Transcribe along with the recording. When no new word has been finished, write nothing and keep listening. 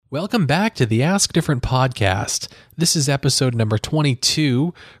Welcome back to the Ask Different podcast. This is episode number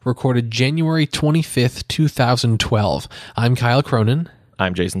 22, recorded January 25th, 2012. I'm Kyle Cronin.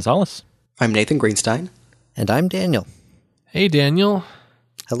 I'm Jason Solis. I'm Nathan Greenstein. And I'm Daniel. Hey, Daniel.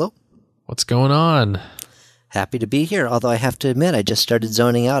 Hello. What's going on? Happy to be here, although I have to admit, I just started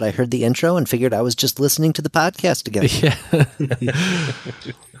zoning out. I heard the intro and figured I was just listening to the podcast again. Yeah.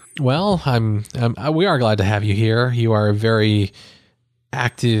 Well, we are glad to have you here. You are a very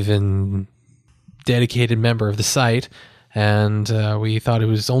active and dedicated member of the site, and we thought it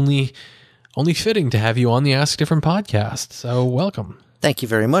was only fitting to have you on the Ask Different podcast. So welcome. Thank you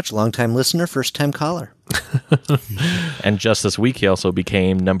very much. Long-time listener, first-time caller. And just this week, he also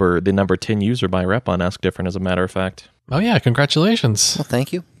became the number 10 user by rep on Ask Different, as a matter of fact. Oh yeah, congratulations. Well,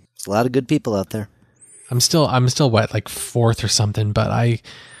 thank you. There's a lot of good people out there. I'm still what, like fourth or something, but I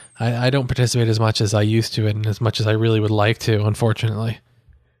don't participate as much as I used to and as much as I really would like to, unfortunately.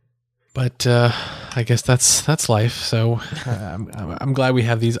 But I guess that's life. So I'm glad we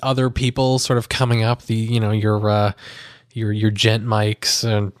have these other people sort of coming up. Your Gent Mikes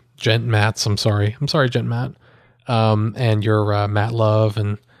and Gent Matts. I'm sorry, Gent Matt. And your Matt Love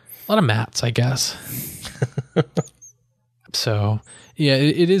and a lot of Matts, I guess. So yeah,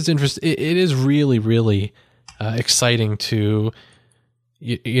 it is interesting. It is really, really exciting to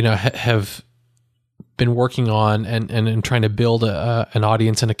have been working on and trying to build an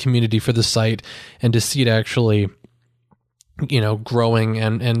audience and a community for the site, and to see it actually growing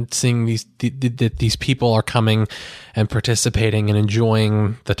and seeing these people are coming and participating and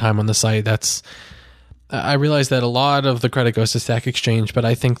enjoying the time on the site. I realize that a lot of the credit goes to Stack Exchange, but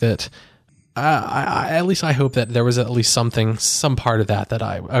I think that at least I hope that there was at least some part of that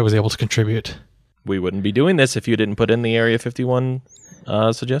I was able to contribute. We wouldn't be doing this if you didn't put in the Area 51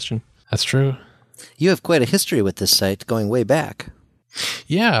 suggestion. That's true. You have quite a history with this site, going way back.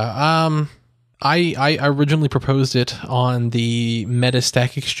 Yeah, I originally proposed it on the Meta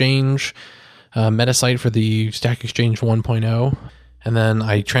Stack Exchange meta site for the Stack Exchange 1.0, and then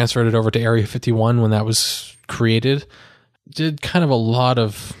I transferred it over to Area 51 when that was created. Did kind of a lot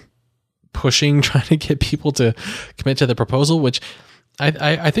of pushing, trying to get people to commit to the proposal, which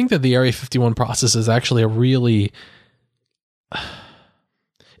I think that the Area 51 process is actually a really...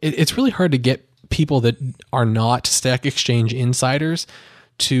 It's really hard to get people that are not Stack Exchange insiders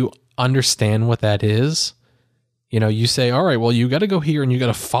to understand what that is. You say, all right, well, you got to go here and you got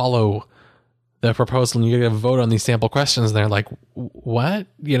to follow the proposal and you got to vote on these sample questions. And they're like, what?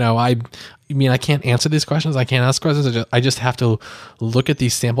 I can't answer these questions. I can't ask questions. I just have to look at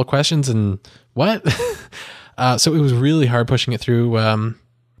these sample questions and what? So it was really hard pushing it through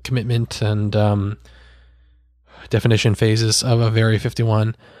commitment and definition phases of Area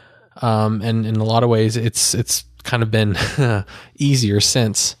 51. And in a lot of ways, it's kind of been easier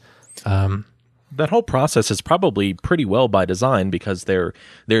since. That whole process is probably pretty well by design, because their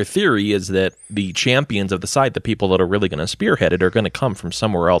theory is that the champions of the site, the people that are really going to spearhead it, are going to come from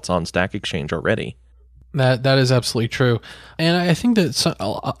somewhere else on Stack Exchange already. That is absolutely true. And I think that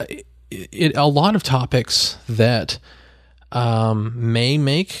a lot of topics that may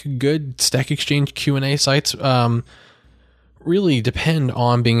make good Stack Exchange Q&A sites really depend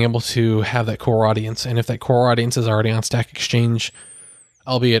on being able to have that core audience. And if that core audience is already on Stack Exchange,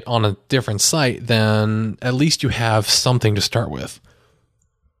 albeit on a different site, then at least you have something to start with.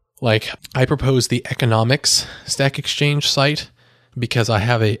 Like, I proposed the economics Stack Exchange site because I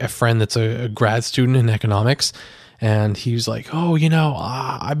have a friend that's a grad student in economics, and he was like, oh,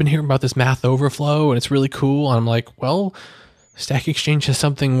 I've been hearing about this Math Overflow and it's really cool. And I'm like, well, Stack Exchange has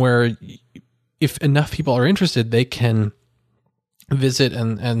something where if enough people are interested, they can visit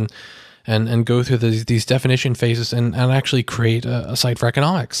and go through these definition phases and actually create a site for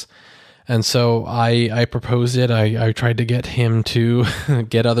economics. And so I proposed it. I tried to get him to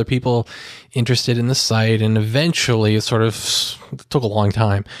get other people interested in the site, and eventually it took a long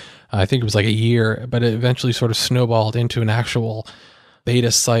time. I think it was like a year, but it eventually sort of snowballed into an actual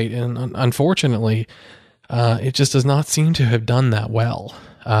beta site. And unfortunately, it just does not seem to have done that well.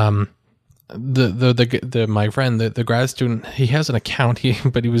 My friend, the grad student, he has an account,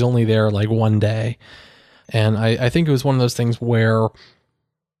 but he was only there like one day. And I think it was one of those things where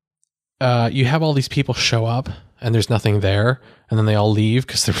you have all these people show up and there's nothing there, and then they all leave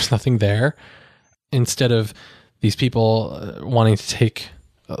because there was nothing there, instead of these people wanting to take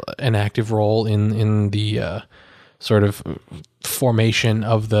an active role in the sort of formation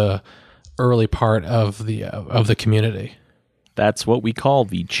of the early part of the community. That's what we call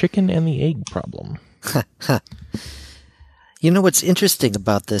the chicken and the egg problem. What's interesting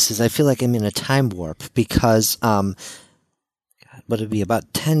about this is I feel like I'm in a time warp because would it be,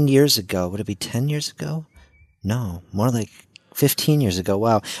 about 10 years ago? Would it be 10 years ago? No, more like 15 years ago.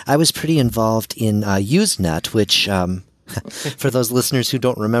 Wow. I was pretty involved in Usenet, which, for those listeners who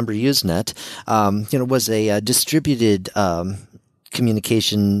don't remember Usenet, was a distributed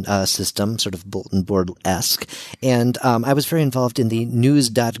communication system, sort of bulletin board-esque. And I was very involved in the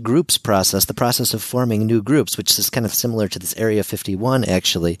news.groups process, the process of forming new groups, which is kind of similar to this Area 51,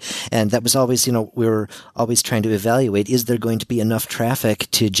 actually. And that was always, we were always trying to evaluate, is there going to be enough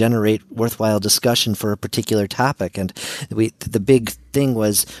traffic to generate worthwhile discussion for a particular topic? And the big thing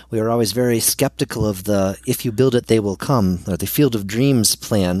was we were always very skeptical of the "if you build it, they will come," or the Field of Dreams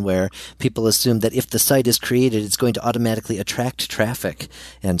plan, where people assume that if the site is created, it's going to automatically attract traffic.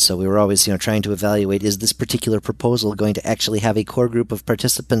 And so we were always, trying to evaluate, is this particular proposal going to actually have a core group of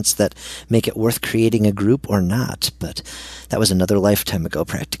participants that make it worth creating a group or not? But that was another lifetime ago,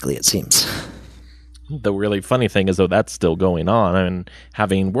 practically, it seems. The really funny thing is, though, that's still going on. I mean,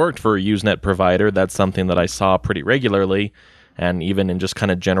 having worked for a Usenet provider, that's something that I saw pretty regularly. And even in just kind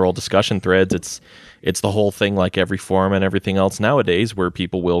of general discussion threads, it's the whole thing, like every forum and everything else nowadays, where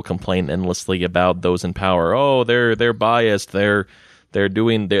people will complain endlessly about those in power. Oh, they're biased. They're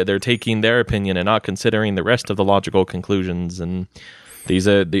taking their opinion and not considering the rest of the logical conclusions. And these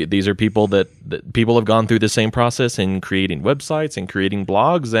are people that people have gone through the same process in creating websites and creating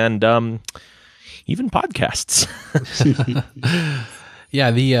blogs and even podcasts.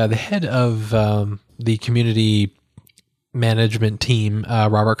 Yeah, the head of the community management team,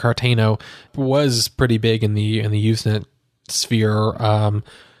 Robert Cartano, was pretty big in the Usenet sphere.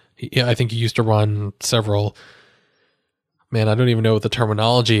 I think he used to run several. Man, I don't even know what the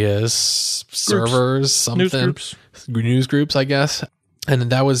terminology is. Servers, something, news groups, I guess. And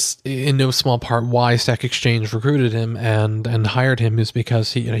that was in no small part why Stack Exchange recruited him and hired him, is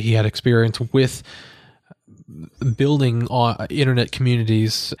because he had experience with building internet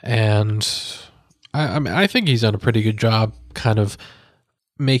communities. And I think he's done a pretty good job kind of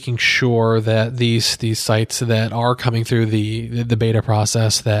making sure that these sites that are coming through the beta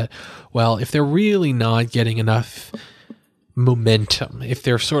process, that, well, if they're really not getting enough momentum, if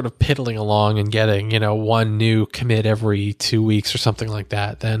they're sort of piddling along and getting, one new commit every 2 weeks or something like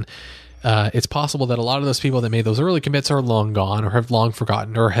that, then it's possible that a lot of those people that made those early commits are long gone or have long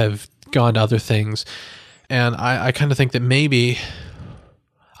forgotten or have gone to other things. And I kind of think that maybe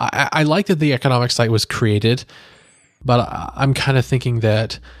I like that the economic site was created, but I'm kind of thinking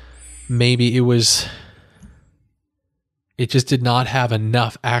that maybe it just did not have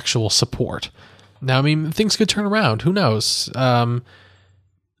enough actual support. Now, I mean, things could turn around. Who knows?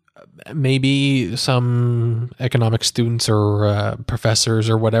 Maybe some economic students or professors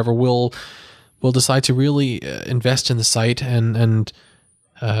or whatever will decide to really invest in the site and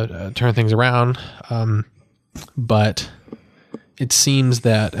turn things around. But it seems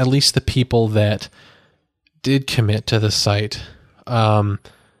that at least the people that did commit to the site,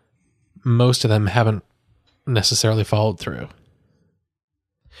 most of them haven't necessarily followed through.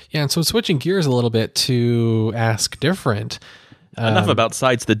 Yeah, and so switching gears a little bit to Ask Different. Enough about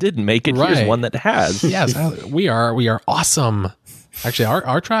sites that didn't make it. Right. Here's one that has. Yes, we are awesome. Actually,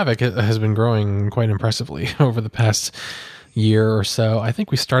 our traffic has been growing quite impressively over the past year or so. I think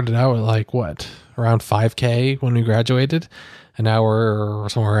we started out at around 5K when we graduated, and now we're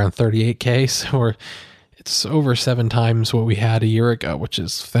somewhere around 38K. So it's over 7 times what we had a year ago, which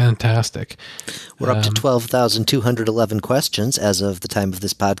is fantastic. We're up to 12,211 questions as of the time of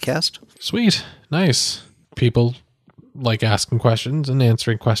this podcast. Sweet. Nice. People like asking questions and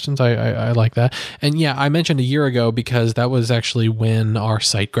answering questions. I like that. And yeah, I mentioned a year ago because that was actually when our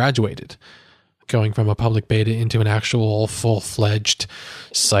site graduated, going from a public beta into an actual full-fledged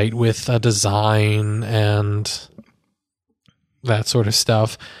site with a design and that sort of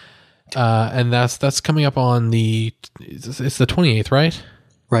stuff. And that's coming up on it's the 28th, right?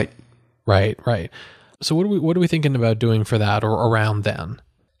 Right. So what are we thinking about doing for that or around then?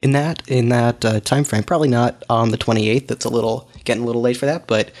 In that time frame, probably not on the 28th. It's getting a little late for that,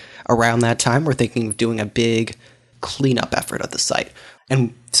 but around that time, we're thinking of doing a big cleanup effort of the site.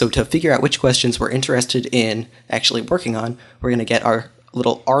 And so to figure out which questions we're interested in actually working on, we're going to get our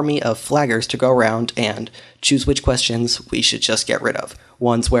little army of flaggers to go around and choose which questions we should just get rid of.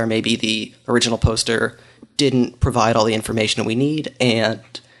 Ones where maybe the original poster didn't provide all the information we need and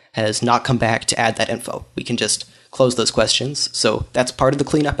has not come back to add that info. We can just close those questions. So that's part of the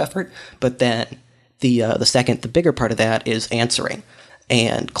cleanup effort. But then the bigger part of that is answering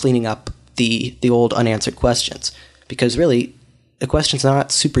and cleaning up the old unanswered questions. Because really, a question's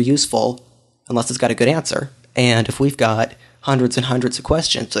not super useful unless it's got a good answer. And if we've got hundreds and hundreds of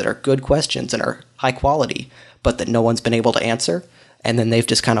questions that are good questions and are high quality, but that no one's been able to answer, and then they've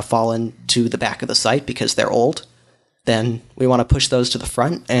just kind of fallen to the back of the site because they're old, then we want to push those to the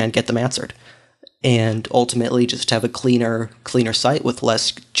front and get them answered. And ultimately just have a cleaner site with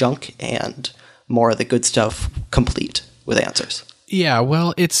less junk and more of the good stuff complete with answers. Yeah,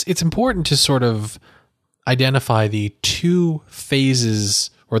 well, it's important to sort of identify the two phases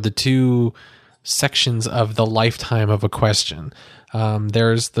or the two sections of the lifetime of a question.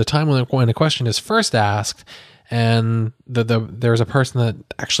 There's the time when a question is first asked, and there's a person that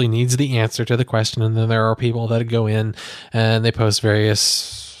actually needs the answer to the question, and then there are people that go in and they post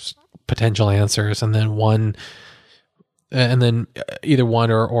various potential answers, and then either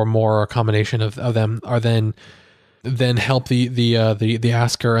one or more, or a combination of them are then help the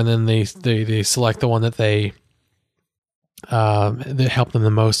asker, and then they select the one that they help them the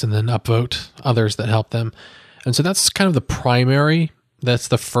most, and then upvote others that help them. And so that's kind of that's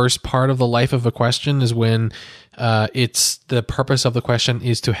the first part of the life of a question, is when it's the purpose of the question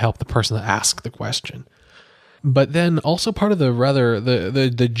is to help the person that asked the question. But then also part of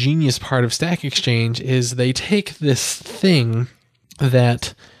the genius part of Stack Exchange is they take this thing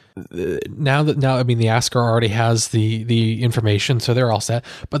that now the asker already has the information, so they're all set,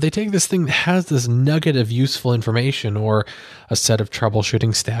 but they take this thing that has this nugget of useful information, or a set of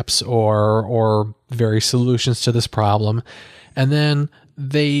troubleshooting steps, or various solutions to this problem, and then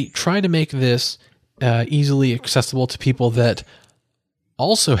they try to make this easily accessible to people that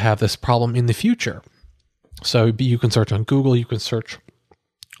also have this problem in the future. So you can search on Google, you can search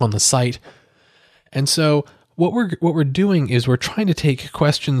on the site. And so what we're doing is we're trying to take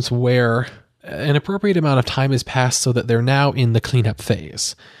questions where an appropriate amount of time has passed, so that they're now in the cleanup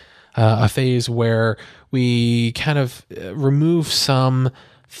phase, a phase where we kind of remove some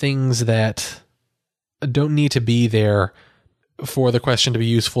things that don't need to be there for the question to be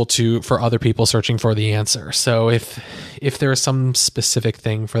useful for other people searching for the answer. So if there is some specific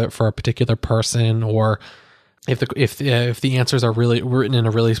thing for a particular person, or if the answers are really written in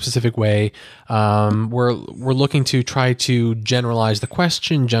a really specific way, we're looking to try to generalize the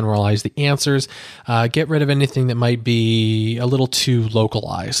question, generalize the answers, get rid of anything that might be a little too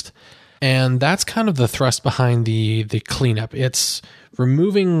localized. And that's kind of the thrust behind the cleanup. It's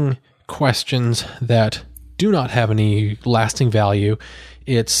removing questions that do not have any lasting value.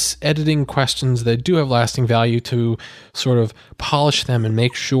 It's editing questions that do have lasting value to sort of polish them and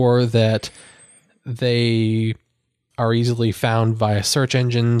make sure that they are easily found via search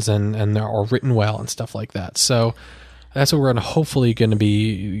engines and are written well and stuff like that. So that's what we're hopefully going to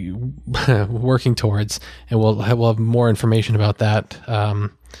be working towards, and we'll have more information about that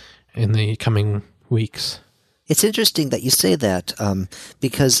in the coming weeks. It's interesting that you say that,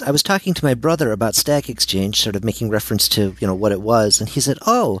 because I was talking to my brother about Stack Exchange, sort of making reference to, what it was, and he said,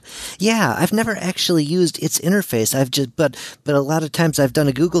 "Oh, yeah, I've never actually used its interface. But a lot of times I've done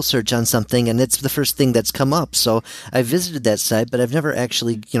a Google search on something, and it's the first thing that's come up. So I visited that site, but I've never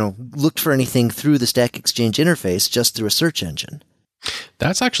actually, looked for anything through the Stack Exchange interface, just through a search engine."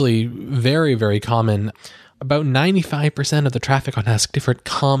 That's actually very, very common. About 95% of the traffic on Ask Different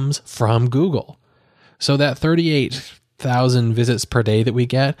comes from Google. So that 38,000 visits per day that we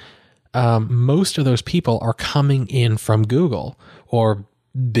get, most of those people are coming in from Google or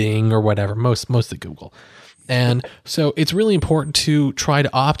Bing or whatever, mostly Google. And so it's really important to try to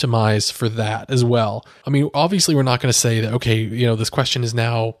optimize for that as well. I mean, obviously we're not going to say that, okay, this question is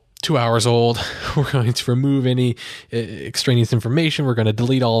now 2 hours old. We're going to remove any extraneous information. We're going to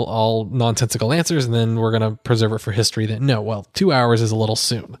delete all nonsensical answers, and then we're going to preserve it for history. That 2 hours is a little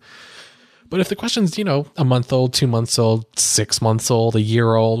soon. But if the question's, a month old, 2 months old, 6 months old, a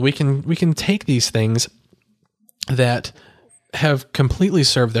year old, we can take these things that have completely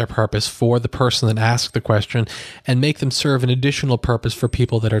served their purpose for the person that asked the question and make them serve an additional purpose for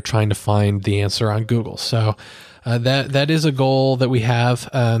people that are trying to find the answer on Google. So that is a goal that we have,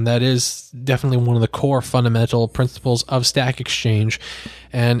 and that is definitely one of the core fundamental principles of Stack Exchange.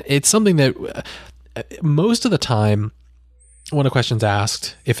 And it's something that most of the time, when a question's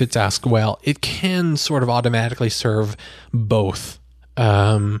asked, if it's asked well, it can sort of automatically serve both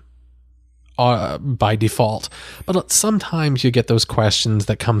by default. But sometimes you get those questions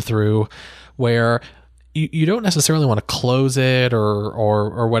that come through where you don't necessarily want to close it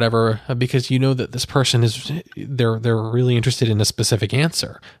or whatever, because that this person they're really interested in a specific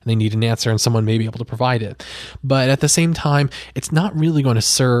answer and they need an answer, and someone may be able to provide it. But at the same time, it's not really going to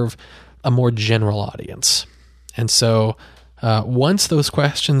serve a more general audience. And so once those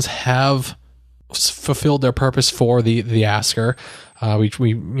questions have fulfilled their purpose for the asker,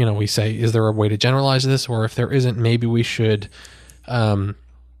 we say, is there a way to generalize this? Or if there isn't, maybe we should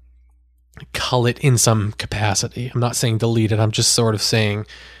cull it in some capacity. I'm not saying delete it. I'm just sort of saying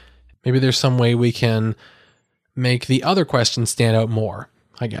maybe there's some way we can make the other questions stand out more,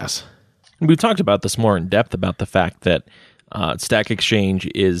 I guess. We've talked about this more in depth about the fact that Stack Exchange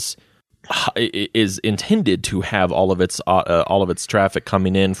is intended to have all of its traffic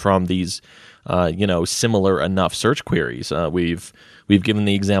coming in from these similar enough search queries. We've given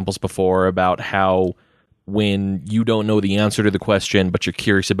the examples before about how when you don't know the answer to the question, but you're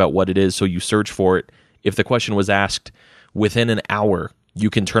curious about what it is, so you search for it. If the question was asked within an hour, you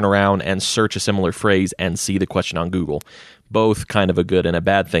can turn around and search a similar phrase and see the question on Google. Both kind of a good and a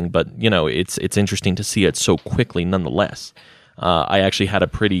bad thing, but it's interesting to see it so quickly nonetheless. I actually had a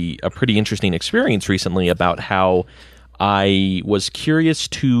pretty interesting experience recently about how I was curious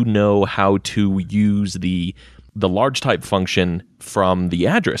to know how to use the large type function from the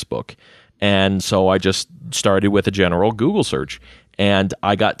address book. And so I just started with a general Google search, and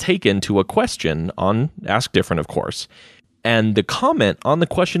I got taken to a question on Ask Different, of course. And the comment on the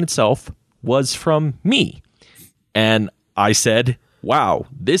question itself was from me. And I said, wow,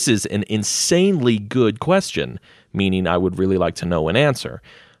 this is an insanely good question, meaning I would really like to know an answer.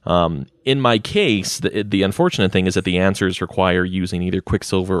 In my case, the unfortunate thing is that the answers require using either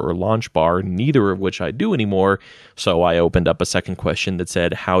Quicksilver or LaunchBar, neither of which I do anymore. So I opened up a second question that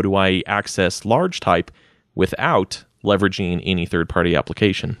said, how do I access large type without leveraging any third-party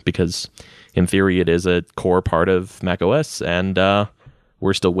application? Because in theory, it is a core part of macOS, and I'm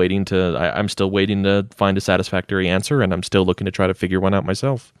still waiting to find a satisfactory answer, and I'm still looking to try to figure one out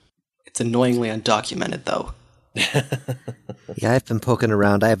myself. It's annoyingly undocumented, though. Yeah, I've been poking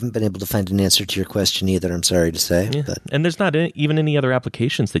around. I haven't been able to find an answer to your question either, I'm sorry to say. Yeah. But. And there's not even any other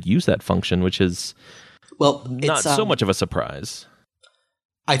applications that use that function, which is not so much of a surprise.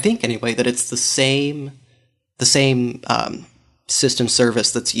 I think, anyway, that it's the same system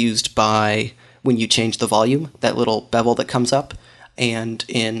service that's used by when you change the volume, that little bevel that comes up. And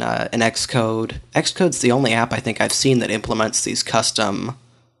in Xcode's the only app I think I've seen that implements these custom...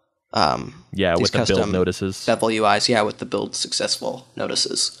 with the build notices. Bevel UIs, with the build successful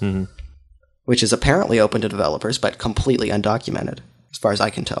notices. Mm-hmm. Which is apparently open to developers, but completely undocumented, as far as I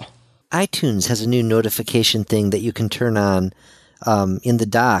can tell. iTunes has a new notification thing that you can turn on in the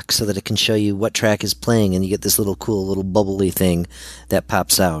dock so that it can show you what track is playing, and you get this little cool little bubbly thing that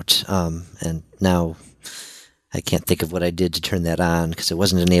pops out. And now I can't think of what I did to turn that on because it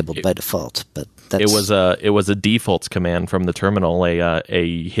wasn't enabled by default. But that's... It was a defaults command from the terminal,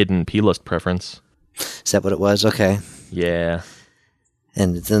 a hidden plist preference. Is that what it was? Okay. Yeah.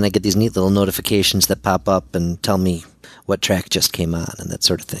 And then I get these neat little notifications that pop up and tell me what track just came on and that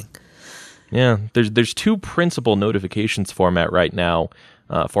sort of thing. Yeah, there's two principal notifications formats right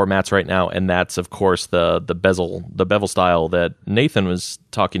now, and that's of course the bevel style that Nathan was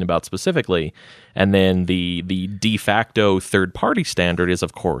talking about specifically, and then the de facto third party standard is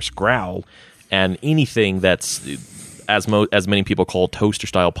of course Growl, and anything that's as many people call toaster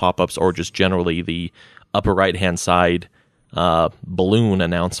style pop-ups, or just generally the upper right hand side balloon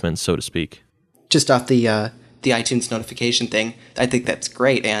announcements, so to speak. Just off the iTunes notification thing, I think that's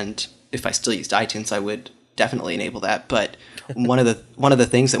great, and if I still used iTunes, I would definitely enable that. But one of the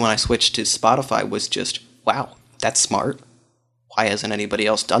things that when I switched to Spotify was just, wow, that's smart. Why hasn't anybody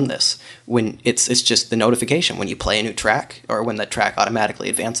else done this? When it's just the notification when you play a new track, or when the track automatically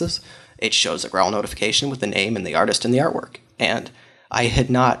advances, it shows a Growl notification with the name and the artist and the artwork. And I had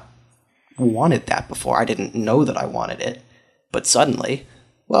not wanted that before. I didn't know that I wanted it, but suddenly,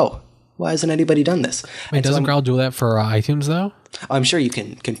 whoa, why hasn't anybody done this? Wait, doesn't Growl do that for iTunes though? I'm sure you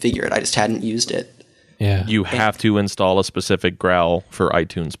can configure it. I just hadn't used it. Yeah. You have to install a specific Growl for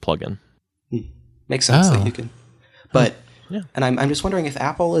iTunes plugin. Makes sense that you can. But, and I'm just wondering if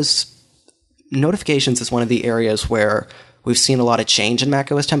Apple notifications is one of the areas where we've seen a lot of change in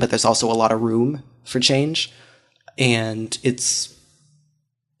macOS 10, but there's also a lot of room for change. And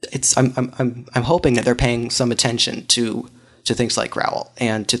I'm hoping that they're paying some attention to things like Growl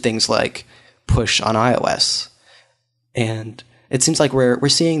and to things like push on iOS. And it seems like we're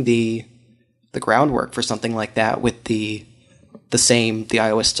seeing the groundwork for something like that with the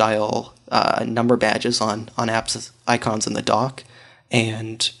iOS style number badges on apps icons in the dock,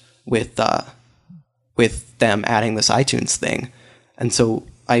 and with them adding this iTunes thing. And so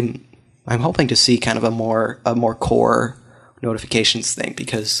I'm hoping to see kind of a more core notifications thing,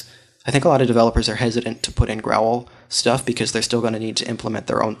 because I think a lot of developers are hesitant to put in Growl stuff because they're still going to need to implement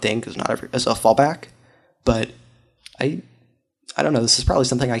their own thing as a fallback. But I don't know, this is probably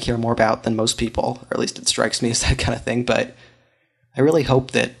something I hear more about than most people, or at least it strikes me as that kind of thing, but I really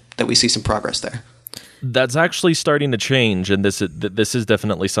hope that we see some progress there. That's actually starting to change, and this is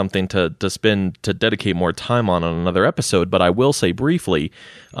definitely something to dedicate more time on another episode. But I will say briefly,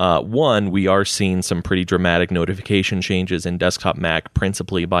 one, we are seeing some pretty dramatic notification changes in desktop Mac,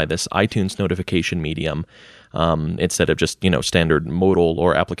 principally by this iTunes notification medium, instead of just standard modal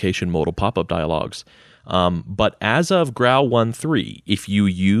or application modal pop-up dialogues. But as of Growl 1.3, if you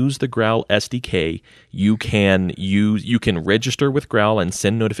use the Growl SDK, you can register with Growl and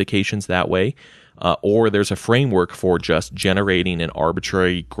send notifications that way. Or there's a framework for just generating an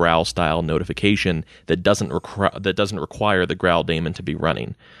arbitrary Growl-style notification that doesn't require the Growl daemon to be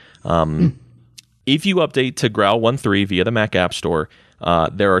running. If you update to Growl 1.3 via the Mac App Store,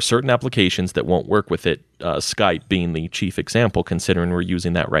 there are certain applications that won't work with it. Skype being the chief example, considering we're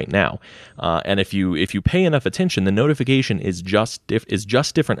using that right now. And if you pay enough attention, the notification is just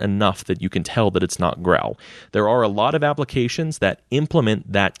different enough that you can tell that it's not Growl. There are a lot of applications that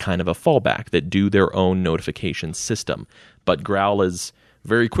implement that kind of a fallback, that do their own notification system. But Growl is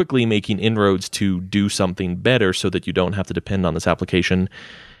very quickly making inroads to do something better so that you don't have to depend on this application.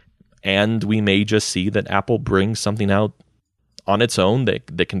 And we may just see that Apple brings something out on its own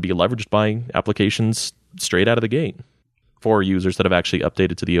that can be leveraged by applications straight out of the gate for users that have actually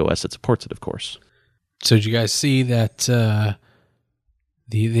updated to the OS that supports it, of course. So did you guys see that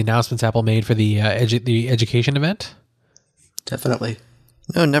the announcements Apple made for the education event? Definitely.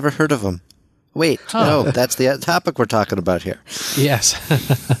 No, never heard of them. Wait, no, that's the topic we're talking about here. Yes.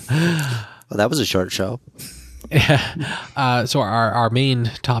 Well, that was a short show. Yeah. So our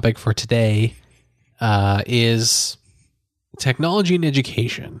main topic for today is technology and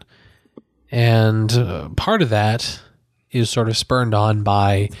education. And part of that is sort of spurned on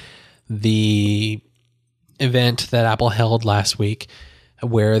by the event that Apple held last week,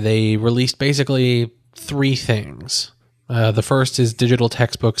 where they released basically three things. The first is digital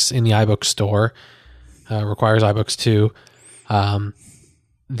textbooks in the iBooks store. Requires iBooks 2.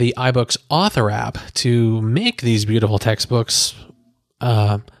 The iBooks Author app to make these beautiful textbooks.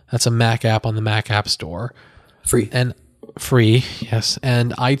 That's a Mac app on the Mac App Store. Free, yes.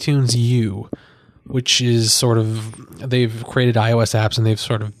 And iTunes U, which is sort of, they've created iOS apps and they've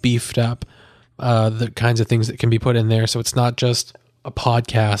sort of beefed up the kinds of things that can be put in there. So it's not just a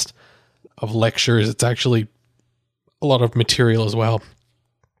podcast of lectures. It's actually a lot of material as well.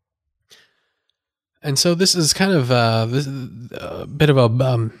 And so this is kind of a bit of a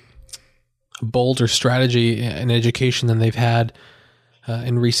bolder strategy in education than they've had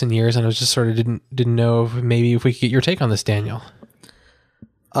in recent years, and I was just sort of didn't know if maybe if we could get your take on this, Daniel.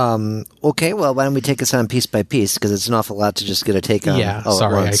 Okay, well, why don't we take this on piece by piece, because it's an awful lot to just get a take on. Yeah,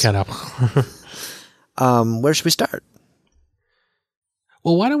 sorry, I kind of. Where should we start?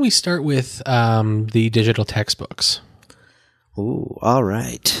 Well, why don't we start with the digital textbooks? Ooh, all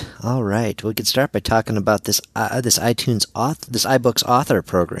right. We could start by talking about this iBooks Author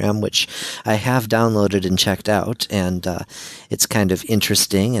program, which I have downloaded and checked out, and it's kind of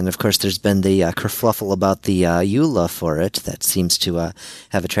interesting. And of course, there's been the kerfluffle about the EULA for it that seems to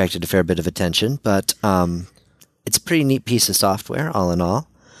have attracted a fair bit of attention. But it's a pretty neat piece of software, all in all.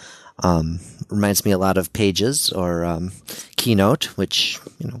 Reminds me a lot of Pages or Keynote, which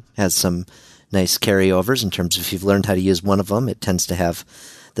has some nice carryovers in terms of if you've learned how to use one of them, it tends to have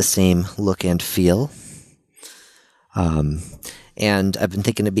the same look and feel. And I've been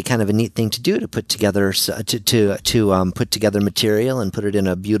thinking it'd be kind of a neat thing to do to put together put together material and put it in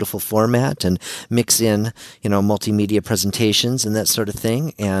a beautiful format and mix in multimedia presentations and that sort of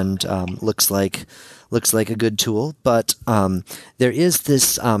thing. And looks like a good tool, but there is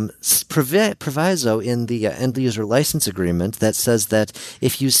this proviso in the end user license agreement that says that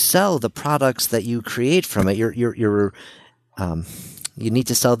if you sell the products that you create from it, you need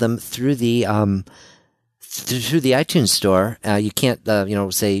to sell them through the iTunes store. You can't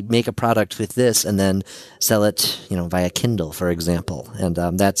say make a product with this and then sell it via Kindle, for example. And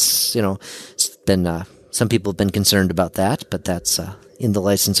that's been some people have been concerned about that, but that's in the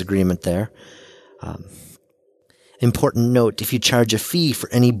license agreement there. Important note, if you charge a fee for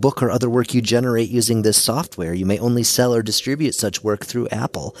any book or other work you generate using this software, you may only sell or distribute such work through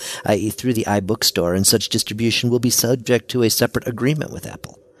Apple, i.e. through the iBook Store, and such distribution will be subject to a separate agreement with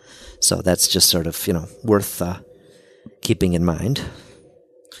Apple. So that's just sort of, worth keeping in mind.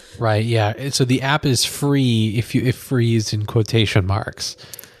 Right, yeah. So the app is free if free is in quotation marks.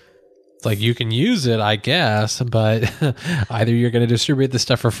 It's like you can use it, I guess, but either you're going to distribute the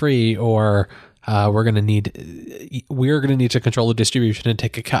stuff for free or we're going to need to control the distribution and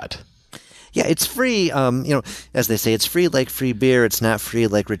take a cut. Yeah, it's free. As they say, it's free like free beer. It's not free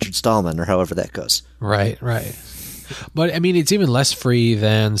like Richard Stallman, or however that goes. Right. But I mean, it's even less free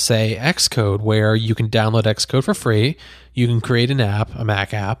than, say, Xcode, where you can download Xcode for free. You can create an app, a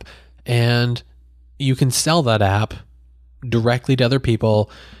Mac app, and you can sell that app directly to other people.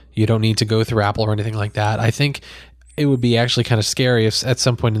 You don't need to go through Apple or anything like that. I think it would be actually kind of scary if at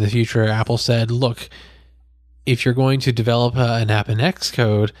some point in the future Apple said, look, if you're going to develop an app in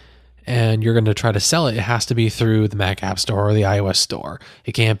Xcode and you're going to try to sell it, it has to be through the Mac App Store or the iOS Store.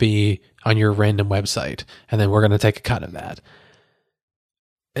 It can't be on your random website, and then we're going to take a cut of that.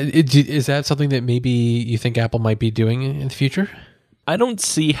 Is that something that maybe you think Apple might be doing in the future? I don't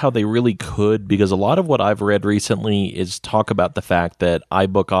see how they really could, because a lot of what I've read recently is talk about the fact that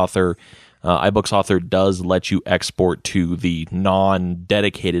iBooks Author does let you export to the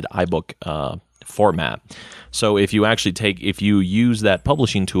non-dedicated iBook format. So if you use that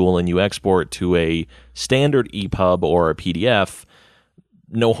publishing tool and you export to a standard EPUB or a PDF,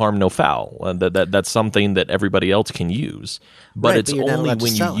 no harm, no foul. That's something that everybody else can use. But it's only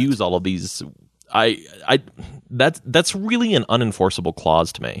when you use all of these. That's really an unenforceable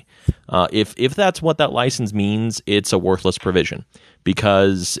clause to me. If that's what that license means, it's a worthless provision,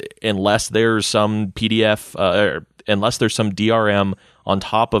 because unless there's some PDF, unless there's some DRM on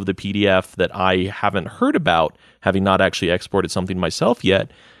top of the PDF that I haven't heard about, having not actually exported something myself yet,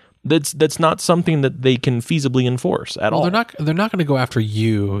 that's not something that they can feasibly enforce at all. They're not going to go after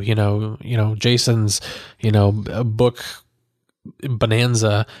you. Jason's book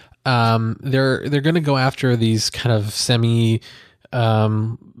bonanza. They're going to go after these kind of semi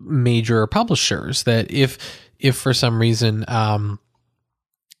major publishers that if for some reason,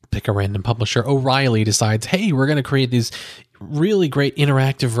 pick a random publisher, O'Reilly decides, hey, we're going to create these really great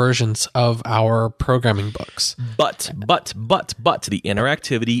interactive versions of our programming books. But the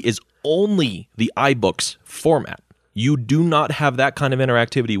interactivity is only the iBooks format. You do not have that kind of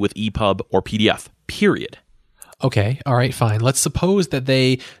interactivity with EPUB or PDF, period. Okay, all right, fine. Let's suppose that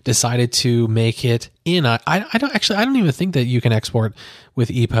they decided to make it in I don't even think that you can export with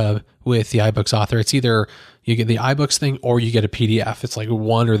EPUB with the iBooks Author. It's either you get the iBooks thing or you get a PDF. It's like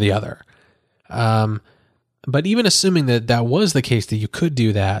one or the other. But even assuming that that was the case, that you could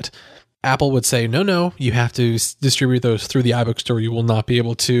do that, Apple would say, no, you have to distribute those through the iBook Store. You will not be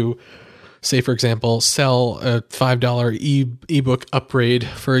able to, say, for example, sell a $5 ebook upgrade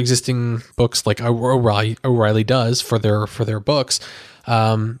for existing books like O'Reilly does for their books,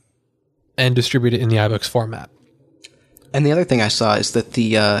 and distribute it in the iBooks format. And the other thing I saw is that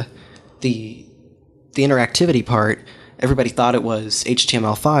the interactivity part, everybody thought it was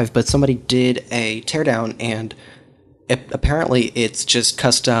HTML5, but somebody did a teardown, and apparently it's just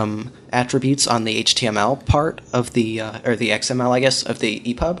custom attributes on the HTML part of the or the XML, I guess, of the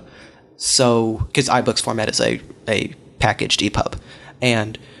EPUB. So, because iBooks format is a packaged EPUB,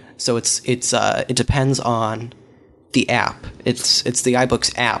 and so it depends on the app. It's the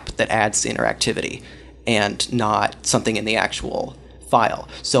iBooks app that adds the interactivity, and not something in the actual file.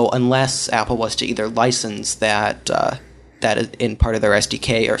 So unless Apple was to either license that in part of their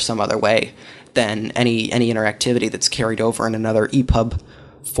SDK or some other way, then any interactivity that's carried over in another EPUB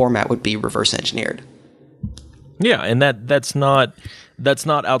format would be reverse engineered. Yeah, and that's not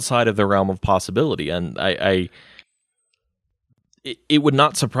outside of the realm of possibility. And it would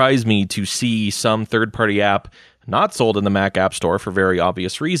not surprise me to see some third-party app not sold in the Mac App Store for very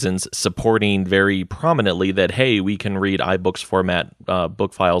obvious reasons, supporting very prominently that, hey, we can read iBooks format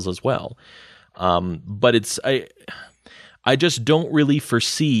book files as well. But I just don't really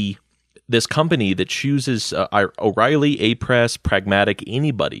foresee this company that chooses O'Reilly, Apress, Pragmatic,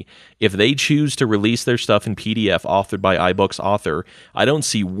 anybody, if they choose to release their stuff in PDF authored by iBooks Author, I don't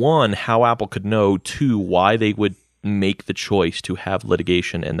see, one, how Apple could know, two, why they would make the choice to have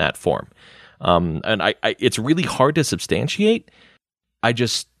litigation in that form. And it's really hard to substantiate. I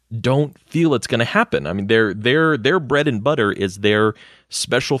just don't feel it's going to happen. I mean, their bread and butter is their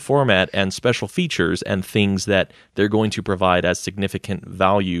special format and special features and things that they're going to provide as significant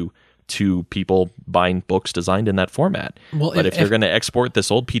value to people buying books designed in that format. Well, but if they're going to export this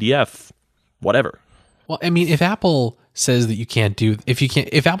old PDF, whatever. Well, I mean, if Apple says that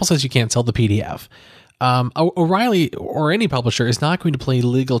if Apple says you can't sell the PDF, O'Reilly or any publisher is not going to play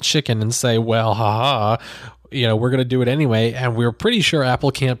legal chicken and say, well, we're going to do it anyway, and we're pretty sure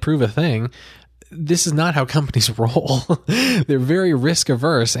Apple can't prove a thing. This is not how companies roll. They're very risk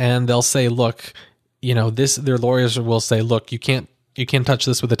averse, and they'll say, look, their lawyers will say, look, you can't touch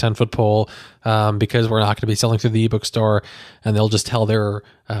this with a 10-foot pole because we're not going to be selling through the ebook store, and they'll just tell their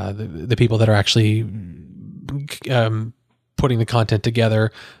the people that are actually putting the content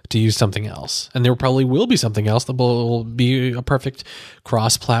together to use something else. And there probably will be something else that will be a perfect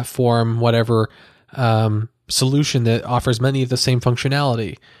cross-platform, whatever, solution that offers many of the same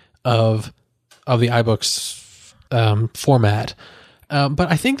functionality of the iBooks format.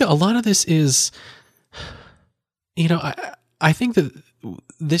 But I think that a lot of this is, I think that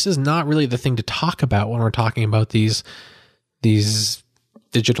this is not really the thing to talk about when we're talking about these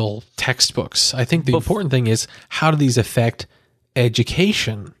digital textbooks. I think the important thing is, how do these affect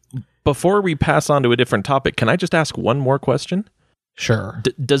education? Before we pass on to a different topic, can I just ask one more question? Sure.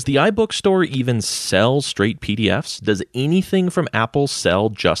 Does the iBook store even sell straight PDFs? Does anything from Apple sell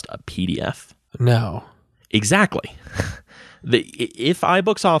just a PDF? No. Exactly. If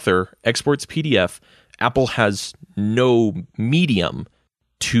iBooks Author exports PDF, Apple has no medium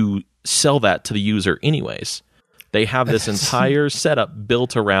to sell that to the user anyways. They have this entire setup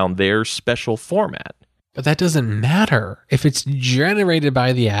built around their special format. But that doesn't matter. If it's generated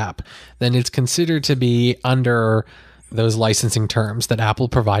by the app, then it's considered to be under those licensing terms that Apple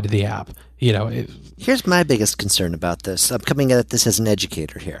provided the app. Here's my biggest concern about this. I'm coming at this as an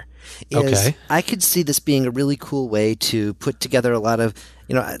educator here. Okay. I could see this being a really cool way to put together a lot of,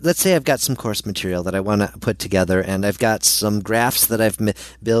 let's say I've got some course material that I want to put together, and I've got some graphs that I've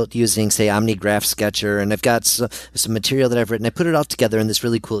built using, say, OmniGraph Sketcher, and I've got some material that I've written. I put it all together in this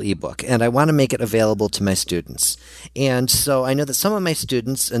really cool ebook, and I want to make it available to my students. And so I know that some of my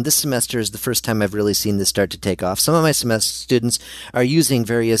students, and this semester is the first time I've really seen this start to take off, some of my students are using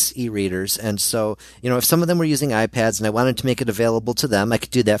various e-readers, and so, if some of them were using iPads and I wanted to make it available to them, I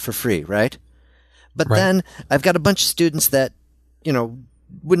could do that for free, right? But then I've got a bunch of students that,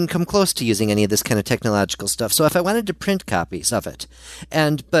 wouldn't come close to using any of this kind of technological stuff. So if I wanted to print copies of it,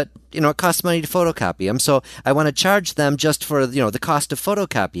 but it costs money to photocopy them, so I want to charge them just for, the cost of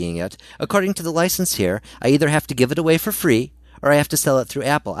photocopying it. According to the license here, I either have to give it away for free or I have to sell it through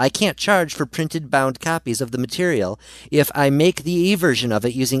Apple. I can't charge for printed bound copies of the material. If I make the e-version of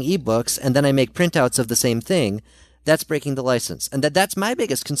it using ebooks and then I make printouts of the same thing, that's breaking the license. And that's my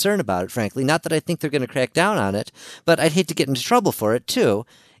biggest concern about it, frankly. Not that I think they're going to crack down on it, but I'd hate to get into trouble for it, too.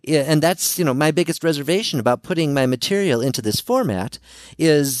 And that's, my biggest reservation about putting my material into this format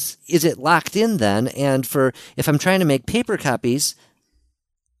is it locked in then? And if I'm trying to make paper copies,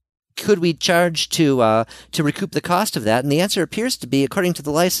 could we charge to recoup the cost of that? And the answer appears to be, according to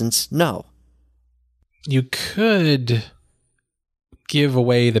the license, no. You could give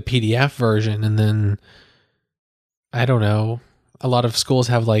away the PDF version and then, I don't know, a lot of schools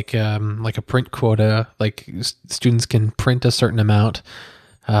have like a print quota, like students can print a certain amount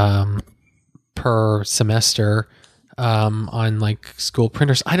per semester on like school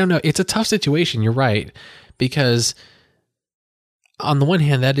printers. I don't know. It's a tough situation. You're right. Because on the one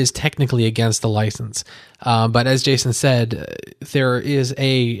hand, that is technically against the license. But as Jason said, there is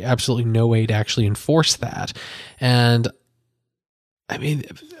absolutely no way to actually enforce that. And I mean,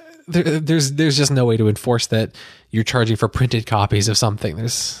 there's just no way to enforce that you're charging for printed copies of something.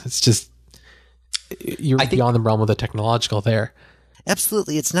 You're beyond the realm of the technological there.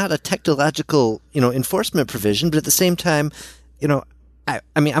 Absolutely. It's not a technological, enforcement provision, but at the same time,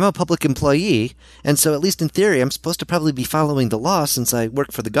 I'm a public employee, and so at least in theory, I'm supposed to probably be following the law since I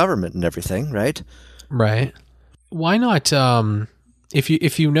work for the government and everything, right? Right. Why not,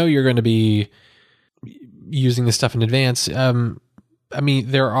 if you're going to be using this stuff in advance,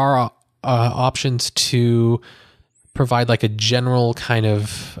 there are options to provide like a general kind of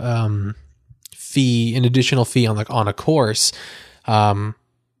fee, an additional fee on a course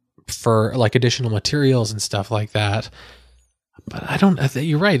for like additional materials and stuff like that. But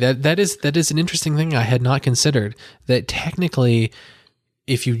you're right. That is an interesting thing I had not considered. That technically,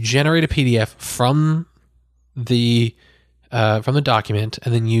 if you generate a PDF from the document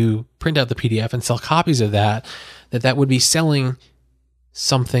and then you print out the PDF and sell copies of that would be selling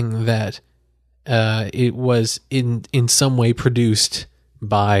something that it was in some way produced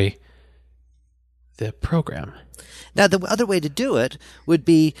by the program. Now, the other way to do it would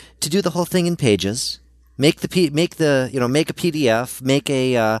be to do the whole thing in Pages, make a PDF,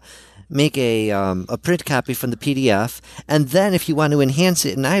 make a print copy from the PDF, and then if you want to enhance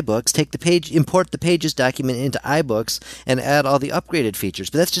it in iBooks, import the Pages document into iBooks and add all the upgraded features.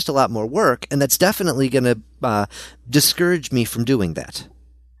 But that's just a lot more work, and that's definitely going to discourage me from doing that.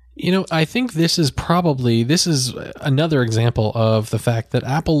 I think this is another example of the fact that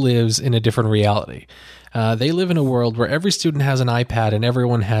Apple lives in a different reality. They live in a world where every student has an iPad and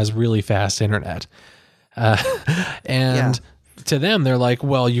everyone has really fast internet. To them, they're like,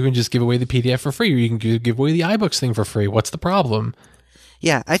 well, you can just give away the PDF for free, or you can give away the iBooks thing for free. What's the problem?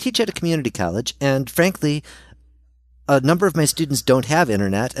 Yeah, I teach at a community college, and frankly, a number of my students don't have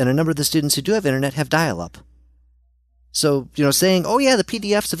internet, and a number of the students who do have internet have dial-up. So, saying, oh yeah, the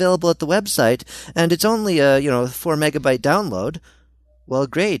PDF's available at the website, and it's only a, 4 megabyte download. Well,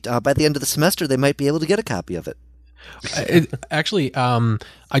 great. By the end of the semester, they might be able to get a copy of it. Actually,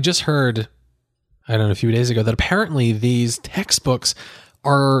 I just heard, I don't know, a few days ago that apparently these textbooks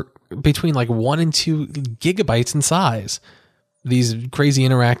are between like 1 and 2 gigabytes in size. These crazy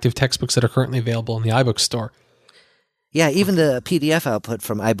interactive textbooks that are currently available in the iBooks store. Yeah, even the PDF output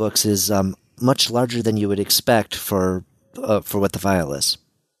from iBooks is much larger than you would expect for what the file is.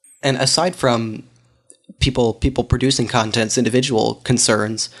 And aside from people producing content's individual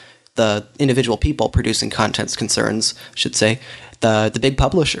concerns, the individual people producing content's concerns, should say, the big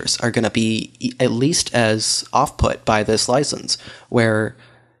publishers are going to be at least as off-put by this license, where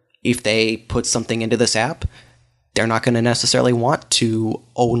if they put something into this app, they're not going to necessarily want to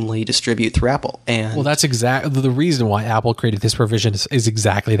only distribute through Apple. And well, that's exactly the reason why Apple created this provision is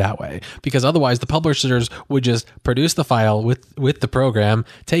exactly that way. Because otherwise, the publishers would just produce the file with the program,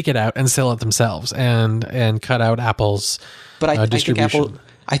 take it out, and sell it themselves, and cut out Apple's distribution.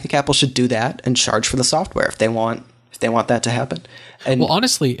 I think Apple should do that and charge for the software if they want that to happen. And well,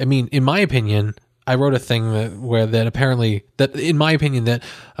 honestly, I mean, in my opinion, I wrote a thing that in my opinion, that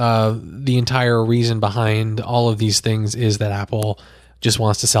the entire reason behind all of these things is that Apple just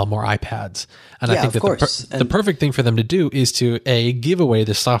wants to sell more iPads. And I think that the perfect thing for them to do is to A, give away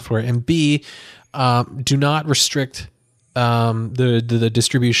the software, and B, do not restrict the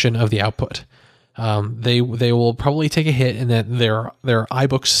distribution of the output. They will probably take a hit in that their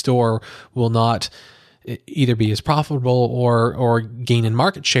iBooks store will not either be as profitable or gain in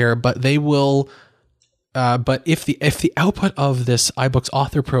market share, but they will. But if the output of this iBooks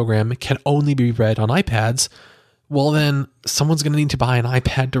author program can only be read on iPads, well, then someone's going to need to buy an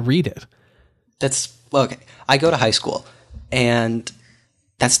iPad to read it. Okay. I go to high school, and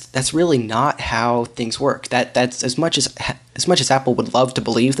that's really not how things work. That's as much as Apple would love to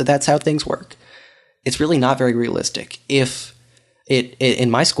believe that that's how things work. It's really not very realistic. If in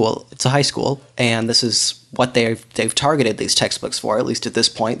my school, it's a high school, and this is what they've targeted these textbooks for. At least at this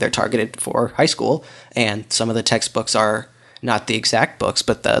point, they're targeted for high school, and some of the textbooks are not the exact books,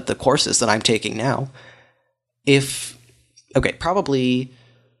 but the courses that I'm taking now. Probably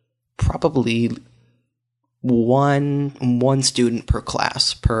one student per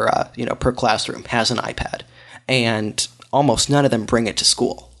class per classroom has an iPad, and almost none of them bring it to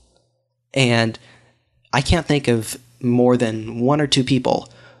school. And I can't think of more than 1 or 2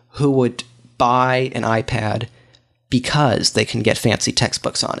 people who would buy an iPad because they can get fancy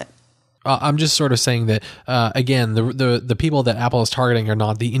textbooks on it. I'm just sort of saying that, again, the people that Apple is targeting are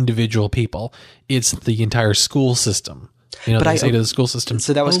not the individual people. It's the entire school system. But they say to the school system.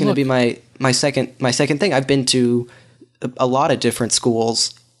 So that was going to be my second thing. I've been to a lot of different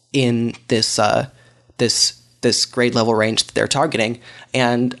schools in this grade level range that they're targeting.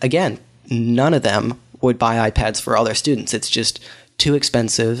 And again, none of them would buy iPads for all their students. It's just too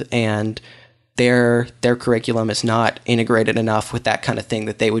expensive, and their curriculum is not integrated enough with that kind of thing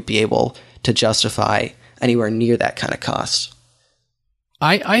that they would be able to justify anywhere near that kind of cost.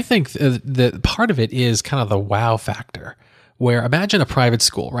 I think that part of it is kind of the wow factor, where imagine a private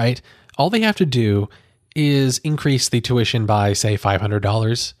school, right? All they have to do is increase the tuition by, say,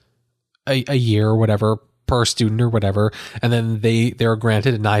 $500 a year or whatever per student or whatever, and then they're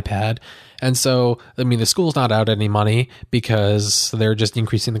granted an iPad. And so, I mean, the school's not out any money because they're just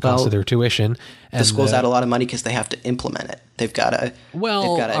increasing the cost of their tuition. And the school's out a lot of money because they have to implement it. They've got to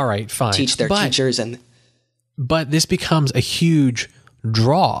all right, fine. Teach their teachers. But this becomes a huge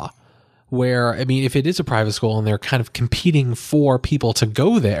draw where, I mean, if it is a private school and they're kind of competing for people to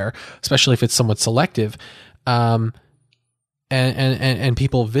go there, especially if it's somewhat selective, and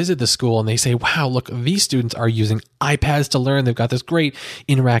people visit the school and they say, wow, look, these students are using iPads to learn. They've got this great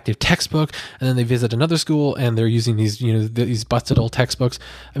interactive textbook. And then they visit another school and they're using these busted old textbooks.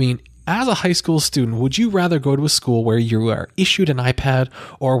 I mean, as a high school student, would you rather go to a school where you are issued an iPad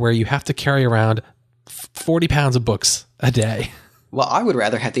or where you have to carry around 40 pounds of books a day? Well, I would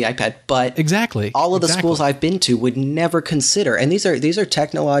rather have the iPad, but exactly all of the schools I've been to would never consider. And these are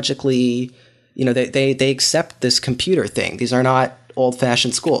technologically, they accept this computer thing. These are not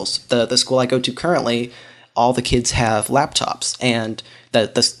old-fashioned schools. The school I go to currently, all the kids have laptops, and they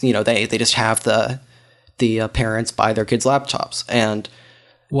just have the parents buy their kids laptops. And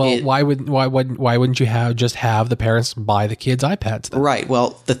why wouldn't you have the parents buy the kids iPads then? Right.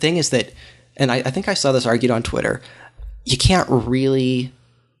 Well, the thing is that, and I think I saw this argued on Twitter, you can't really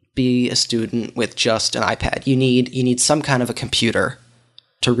be a student with just an iPad. You need some kind of a computer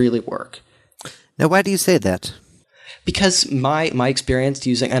to really work. Now, why do you say that? because my experience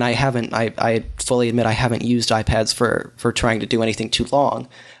using, and I fully admit I haven't used iPads for trying to do anything too long,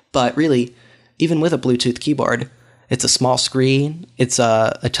 but really, even with a Bluetooth keyboard, it's a small screen, it's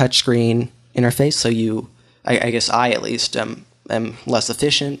a touch screen interface, so I guess I at least am less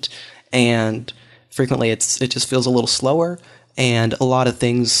efficient, and frequently it just feels a little slower, and a lot of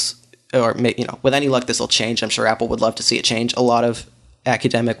things, or with any luck this will change. I'm sure Apple would love to see it change. A lot of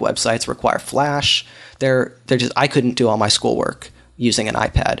academic websites require Flash. I couldn't do all my schoolwork using an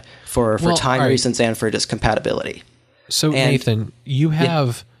iPad for time reasons and for just compatibility. So Nathan, you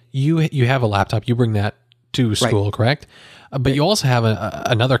have you have a laptop. You bring that to school, right, correct? But you also have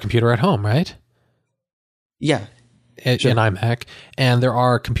another computer at home, right? Yeah, an iMac, and there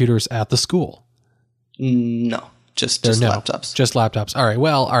are computers at the school. No, just laptops. Just laptops. All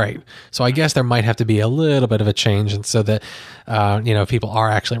right. So I guess there might have to be a little bit of a change, and so that if people are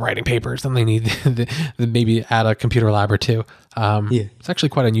actually writing papers, then they need maybe add a computer lab or two. It's actually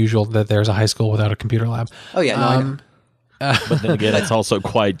quite unusual that there's a high school without a computer lab. Oh yeah, no, I know. But then again, it's also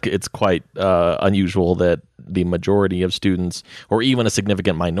quite unusual that the majority of students, or even a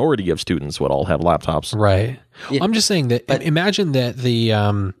significant minority of students, would all have laptops. Right. Yeah. I'm just saying that. Imagine that the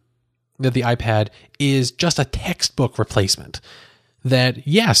iPad is just a textbook replacement. That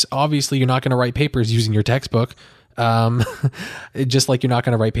yes, obviously you're not going to write papers using your textbook. Just like you're not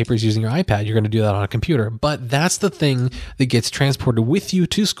going to write papers using your iPad, you're going to do that on a computer. But that's the thing that gets transported with you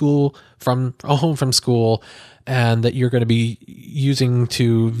to school home from school, and that you're going to be using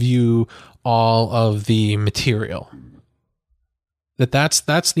to view all of the material. That's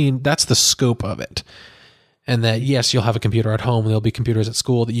the scope of it. And that yes, you'll have a computer at home, and there'll be computers at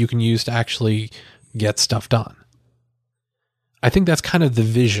school that you can use to actually get stuff done. I think that's kind of the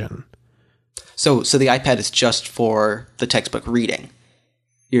vision. So the iPad is just for the textbook reading,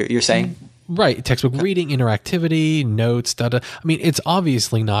 you're saying? Right. Textbook reading, interactivity, notes, data. I mean, it's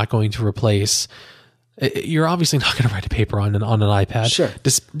obviously not going to replace... You're obviously not going to write a paper on an iPad. Sure.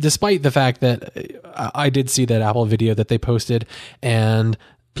 Despite the fact that I did see that Apple video that they posted, and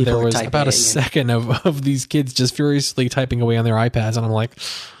there was about a second of these kids just furiously typing away on their iPads, and I'm like,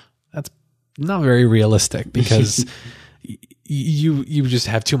 that's not very realistic, because... You just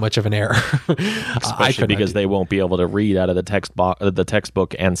have too much of an error, especially because they won't be able to read out of the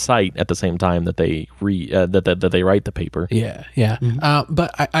textbook and cite at the same time that they read that they write the paper. Yeah. Mm-hmm.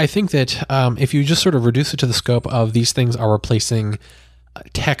 But I think that if you just sort of reduce it to the scope of these things are replacing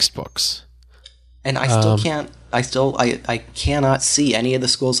textbooks, and I cannot see any of the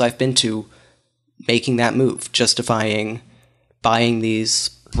schools I've been to making that move, justifying buying these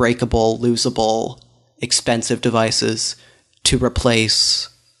breakable, losable, expensive devices to replace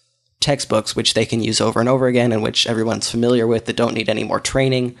textbooks, which they can use over and over again and which everyone's familiar with, that don't need any more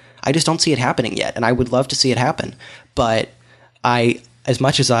training. I just don't see it happening yet, and I would love to see it happen. But as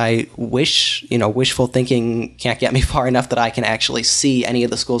much as I wish, wishful thinking can't get me far enough that I can actually see any of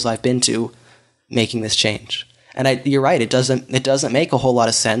the schools I've been to making this change. And you're right, it doesn't make a whole lot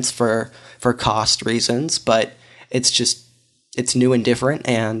of sense for cost reasons, but it's new and different,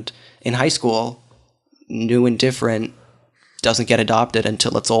 and in high school, new and different doesn't get adopted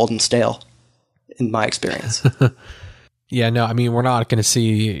until it's old and stale, in my experience. Yeah, no, I mean, we're not going to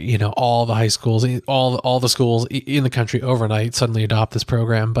see, all the high schools, all the schools in the country overnight suddenly adopt this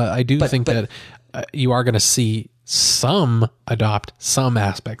program. But I do think that you are going to see some adopt some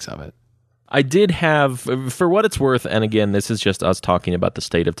aspects of it. I did have, for what it's worth, and again, this is just us talking about the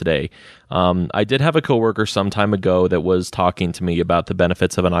state of today, I did have a coworker some time ago that was talking to me about the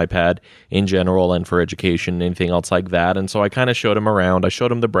benefits of an iPad in general and for education and anything else like that, and so I kind of showed him around. I showed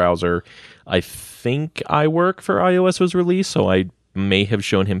him the browser. I think iWork for iOS was released, so I may have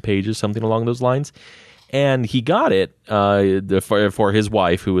shown him Pages, something along those lines, and he got it for his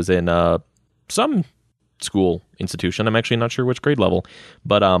wife, who was in some school institution. I'm actually not sure which grade level,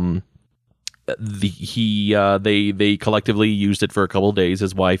 but they collectively used it for a couple of days.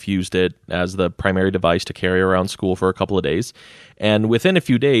 His wife used it as the primary device to carry around school for a couple of days. And within a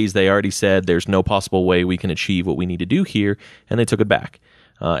few days, they already said there's no possible way we can achieve what we need to do here, and they took it back.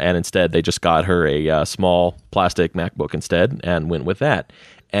 And instead, they just got her a small plastic MacBook instead and went with that.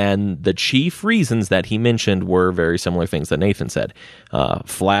 And the chief reasons that he mentioned were very similar things that Nathan said.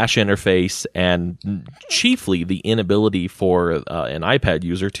 Flash interface, and chiefly the inability for an iPad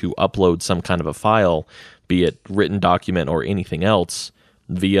user to upload some kind of a file, be it written document or anything else,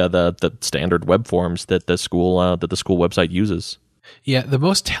 via the standard web forms that the school website uses. Yeah, the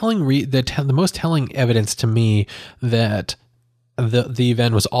most telling evidence to me that the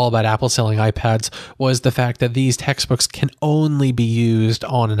event was all about Apple selling iPads was the fact that these textbooks can only be used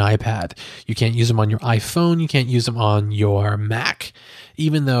on an iPad. You can't use them on your iPhone. You can't use them on your Mac,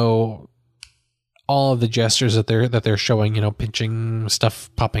 even though all of the gestures that they're showing, pinching stuff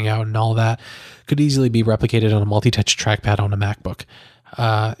popping out and all that, could easily be replicated on a multi-touch trackpad on a MacBook.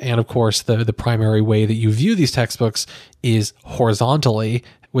 And of course, the primary way that you view these textbooks is horizontally,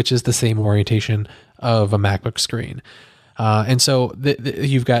 which is the same orientation of a MacBook screen. And so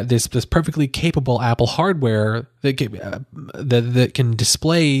you've got this perfectly capable Apple hardware that can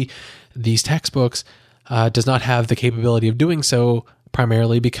display these textbooks, does not have the capability of doing so,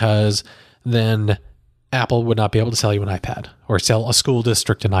 primarily because then Apple would not be able to sell you an iPad or sell a school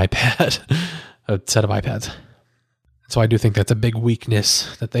district an iPad, a set of iPads. So I do think that's a big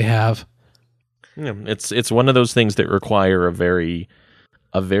weakness that they have. Yeah, it's one of those things that require a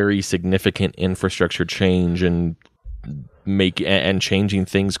very significant infrastructure change and changing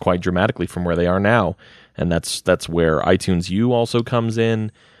things quite dramatically from where they are now. And that's where iTunes U also comes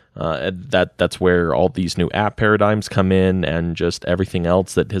in. That's where all these new app paradigms come in, and just everything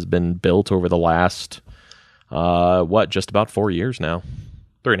else that has been built over the last just about 4 years now,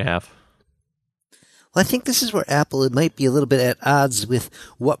 3.5. Well, I think this is where Apple might be a little bit at odds with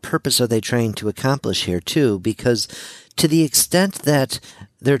what purpose are they trying to accomplish here, too, because to the extent that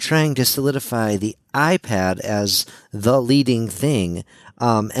they're trying to solidify the iPad as the leading thing,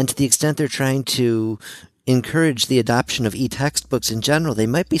 and to the extent they're trying to encourage the adoption of e-textbooks in general, they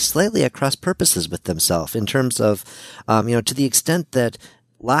might be slightly at cross purposes with themselves in terms of, to the extent that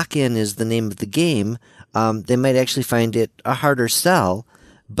lock-in is the name of the game, they might actually find it a harder sell.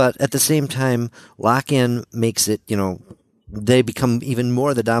 But at the same time, lock-in makes it, they become even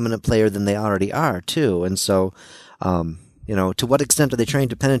more the dominant player than they already are, too. And so, to what extent are they trying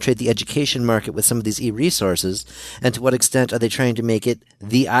to penetrate the education market with some of these e-resources? And to what extent are they trying to make it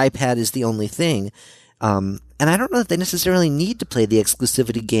the iPad is the only thing? And I don't know that they necessarily need to play the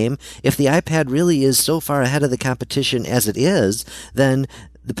exclusivity game. If the iPad really is so far ahead of the competition as it is, then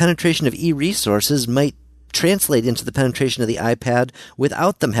the penetration of e-resources might translate into the penetration of the iPad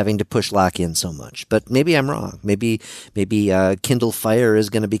without them having to push lock-in so much. But maybe I'm wrong. Maybe Kindle Fire is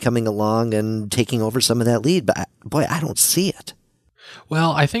going to be coming along and taking over some of that lead. But boy, I don't see it.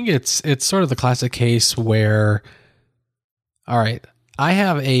 Well, I think it's sort of the classic case where, all right, I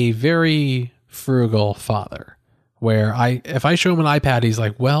have a very frugal father where if I show him an iPad, he's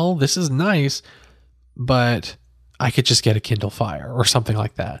like, well, this is nice, but I could just get a Kindle Fire or something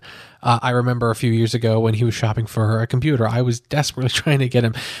like that. I remember a few years ago when he was shopping for a computer, I was desperately trying to get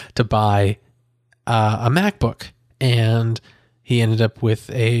him to buy a MacBook, and he ended up with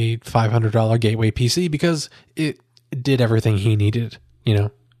a $500 gateway PC because it did everything he needed.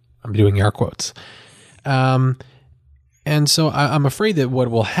 I'm doing air quotes. And so I'm afraid that what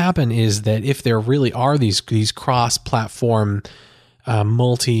will happen is that if there really are these cross-platform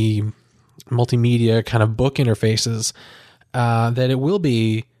multimedia kind of book interfaces, that it will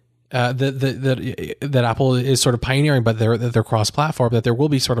be that Apple is sort of pioneering, but they're cross-platform, that there will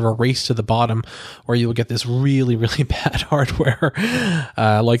be sort of a race to the bottom where you will get this really, really bad hardware,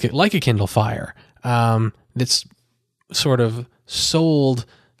 like a Kindle Fire, that's sort of sold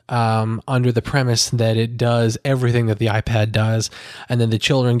under the premise that it does everything that the iPad does, and then the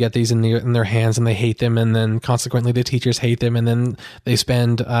children get these in their hands and they hate them, and then consequently the teachers hate them, and then they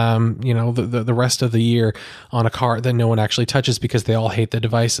spend the rest of the year on a cart that no one actually touches because they all hate the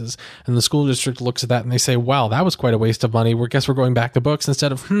devices. And the school district looks at that and they say, wow, that was quite a waste of money. Guess we're going back to books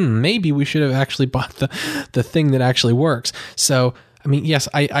instead of maybe we should have actually bought the thing that actually works. So I mean, yes,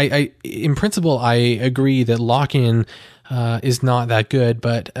 I in principle I agree that lock-in is not that good,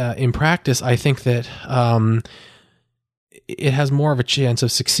 but in practice, I think that it has more of a chance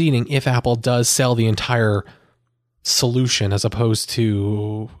of succeeding if Apple does sell the entire solution as opposed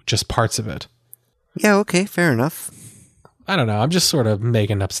to just parts of it. Yeah, okay, fair enough. I don't know. I'm just sort of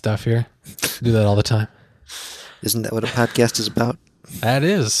making up stuff here. I do that all the time. Isn't that what a podcast is about? That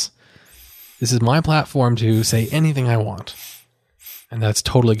is. This is my platform to say anything I want. And that's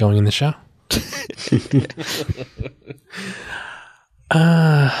totally going in the show.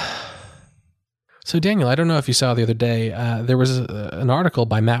 So Daniel, I don't know if you saw the other day, there was an article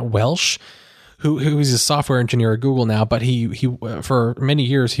by Matt Welsh, who is a software engineer at Google now, but he for many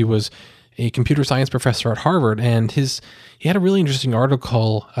years he was a computer science professor at Harvard, and he had a really interesting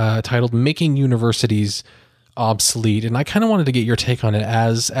article titled "Making Universities Obsolete," and I kind of wanted to get your take on it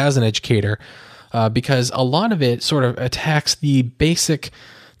as an educator, because a lot of it sort of attacks the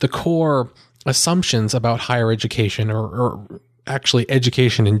core assumptions about higher education or actually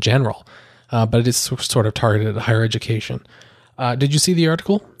education in general, but it is sort of targeted at higher education. Did you see the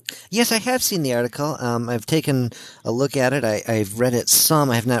article? Yes, I have seen the article. I've taken a look at it. I've read it some.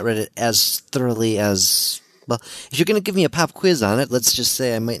 I have not read it as thoroughly as... Well, if you're going to give me a pop quiz on it, let's just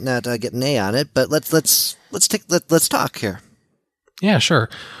say I might not get an A on it, but let's talk here. Yeah, sure.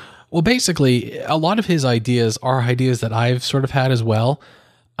 Well, basically, a lot of his ideas are ideas that I've sort of had as well.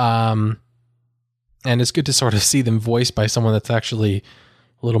 And it's good to sort of see them voiced by someone that's actually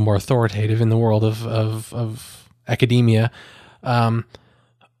a little more authoritative in the world of academia.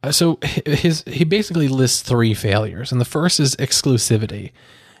 So he basically lists 3 failures, and the first is exclusivity.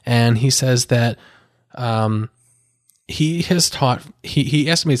 And he says that he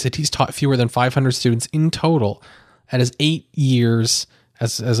estimates that he's taught fewer than 500 students in total at his 8 years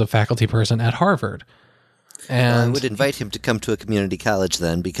as a faculty person at Harvard. And I would invite him to come to a community college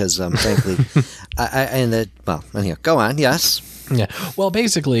then, because frankly, anyhow, go on. Yes. Yeah. Well,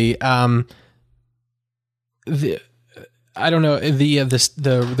 basically, I don't know,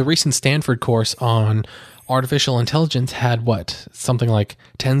 the recent Stanford course on artificial intelligence had something like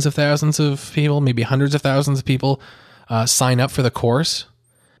tens of thousands of people, maybe hundreds of thousands of people sign up for the course.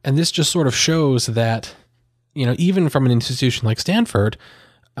 And this just sort of shows that, even from an institution like Stanford,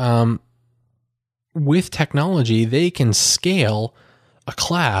 with technology, they can scale a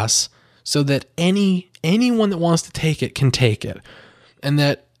class so that anyone that wants to take it can take it. And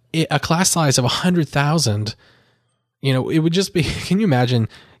that a class size of 100,000, it would just be, can you imagine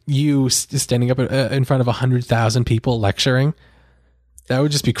you standing up in front of 100,000 people lecturing? That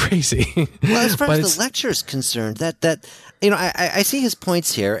would just be crazy. Well, as far as the lecture is concerned, I see his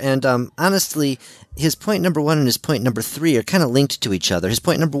points here, and honestly, his point number 1 and his point number 3 are kind of linked to each other. His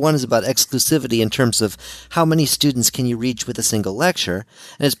point number 1 is about exclusivity in terms of how many students can you reach with a single lecture,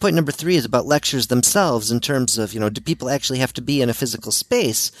 and his point number 3 is about lectures themselves in terms of, do people actually have to be in a physical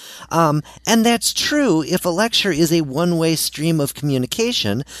space? And that's true. If a lecture is a one-way stream of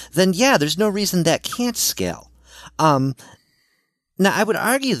communication, then yeah, there's no reason that can't scale. Now, I would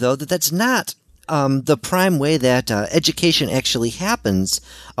argue, though, that that's not the prime way that education actually happens,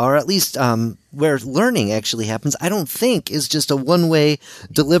 or at least where learning actually happens. I don't think is just a one-way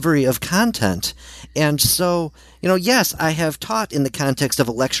delivery of content. And so, yes, I have taught in the context of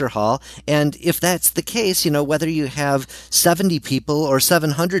a lecture hall, and if that's the case, whether you have 70 people or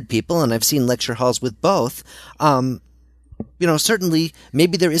 700 people, and I've seen lecture halls with both, certainly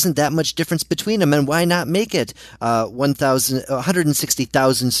maybe there isn't that much difference between them, and why not make it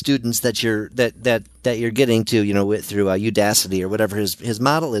 160,000 students that you're getting to, through Udacity or whatever his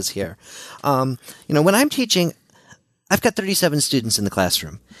model is here. When I'm teaching, I've got 37 students in the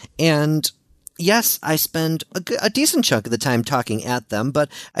classroom, and yes, I spend a decent chunk of the time talking at them, but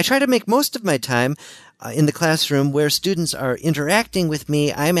I try to make most of my time in the classroom where students are interacting with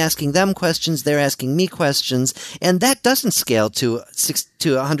me. I'm asking them questions, they're asking me questions, and that doesn't scale to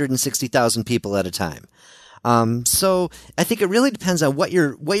 160,000 people at a time. So I think it really depends on what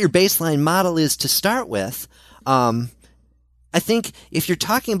your baseline model is to start with. I think if you're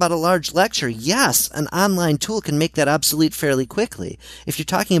talking about a large lecture, yes, an online tool can make that obsolete fairly quickly. If you're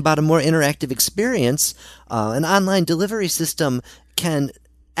talking about a more interactive experience, an online delivery system can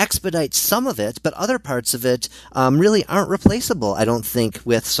expedite some of it, but other parts of it really aren't replaceable, I don't think,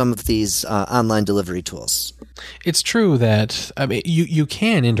 with some of these online delivery tools. It's true that, you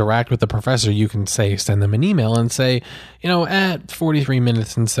can interact with the professor. You can send them an email and say, at 43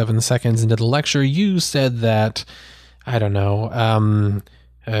 minutes and 7 seconds into the lecture, you said that, I don't know,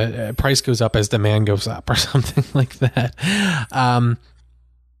 price goes up as demand goes up or something like that.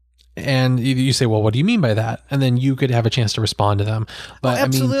 And you say, well, what do you mean by that? And then you could have a chance to respond to them. But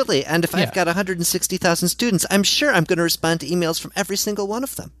absolutely. And if I've got 160,000 students, I'm sure I'm going to respond to emails from every single one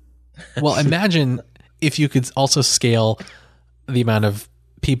of them. Well, imagine if you could also scale the amount of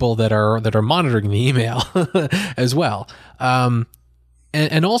people that are monitoring the email as well.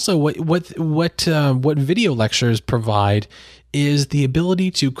 And also what video lectures provide is the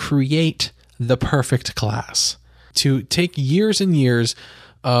ability to create the perfect class, to take years and years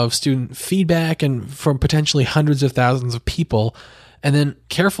of student feedback and from potentially hundreds of thousands of people, and then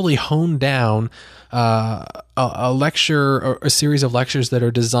carefully hone down a lecture or a series of lectures that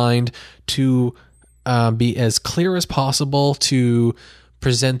are designed to be as clear as possible, to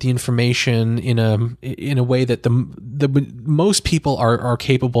present the information in a way that the most people are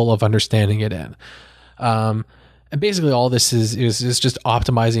capable of understanding it in. And basically all this is just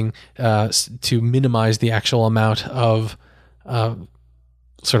optimizing to minimize the actual amount of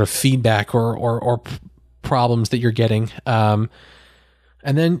sort of feedback or problems that you're getting. And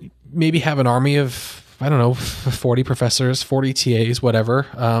then maybe have an army of, 40 professors, 40 TAs, whatever,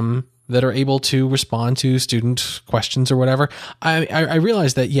 that are able to respond to student questions or whatever. I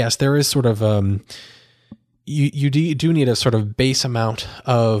realize that, yes, there is sort of, you do need a sort of base amount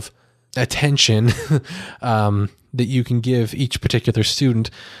of attention that you can give each particular student,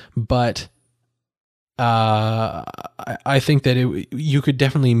 but I think that you could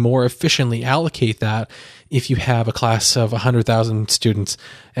definitely more efficiently allocate that if you have a class of 100,000 students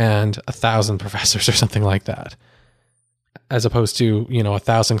and 1,000 professors or something like that, as opposed to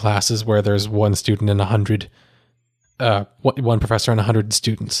 1,000 classes where there's one student and 100, one professor and 100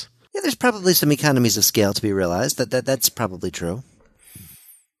 students. Yeah, there's probably some economies of scale to be realized. That's probably true.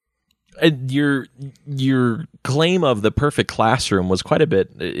 Your claim of the perfect classroom was quite a bit.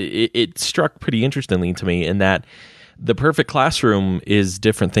 It struck pretty interestingly to me in that the perfect classroom is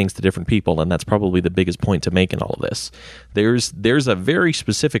different things to different people, and that's probably the biggest point to make in all of this. There's a very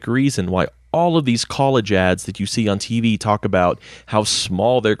specific reason why all of these college ads that you see on TV talk about how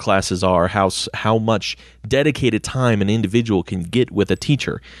small their classes are, how much dedicated time an individual can get with a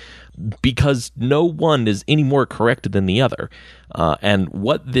teacher. Because no one is any more correct than the other. And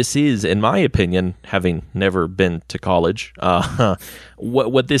what this is, in my opinion, having never been to college,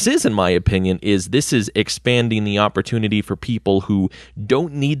 what this is, in my opinion, is this is expanding the opportunity for people who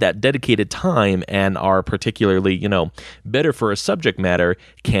don't need that dedicated time and are particularly, better for a subject matter,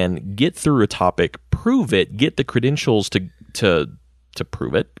 can get through a topic, prove it, get the credentials to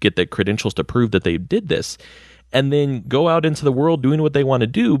prove it, get the credentials to prove that they did this, and then go out into the world doing what they want to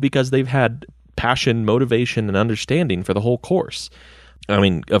do because they've had passion, motivation, and understanding for the whole course. I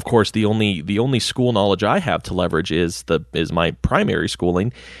mean, of course, the only school knowledge I have to leverage is my primary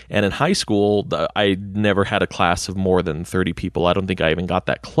schooling, and in high school, I never had a class of more than 30 people. I don't think I even got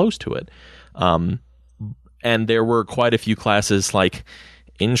that close to it. And there were quite a few classes like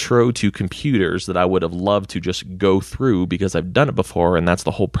Intro to Computers that I would have loved to just go through because I've done it before, and that's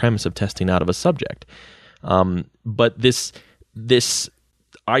the whole premise of testing out of a subject. But this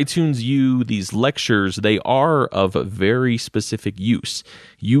iTunes U, these lectures, they are of a very specific use.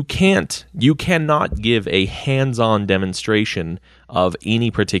 You cannot give a hands-on demonstration of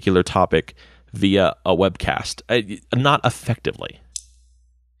any particular topic via a webcast, not effectively.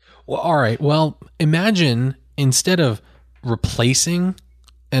 Well, all right. Well, imagine instead of replacing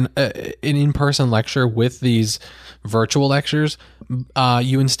an in-person lecture with these virtual lectures,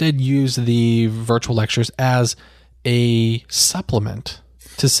 you instead use the virtual lectures as a supplement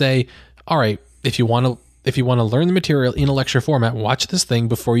to say, all right, if you want to learn the material in a lecture format, watch this thing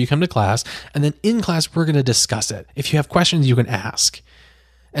before you come to class, and then in class we're going to discuss it. If you have questions, you can ask.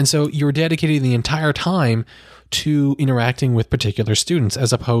 And so you're dedicating the entire time to interacting with particular students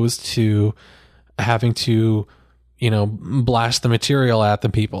as opposed to having to blast the material at the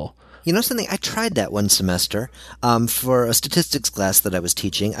people. You know something? I tried that one semester for a statistics class that I was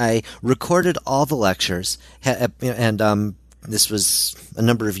teaching. I recorded all the lectures, and this was a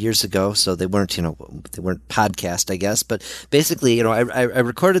number of years ago, so they weren't podcast, I guess. But basically, I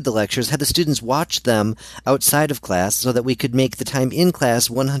recorded the lectures, had the students watch them outside of class so that we could make the time in class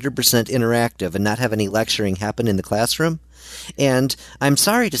 100% interactive and not have any lecturing happen in the classroom. And I'm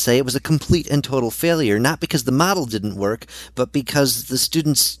sorry to say it was a complete and total failure, not because the model didn't work, but because the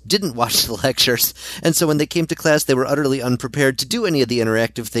students didn't watch the lectures. And so when they came to class, they were utterly unprepared to do any of the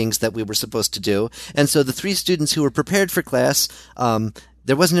interactive things that we were supposed to do. And so the 3 students who were prepared for class,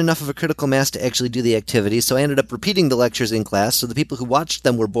 there wasn't enough of a critical mass to actually do the activities, so I ended up repeating the lectures in class, so the people who watched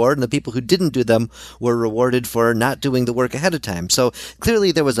them were bored, and the people who didn't do them were rewarded for not doing the work ahead of time. So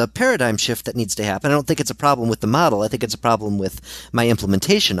clearly there was a paradigm shift that needs to happen. I don't think it's a problem with the model. I think it's a problem with my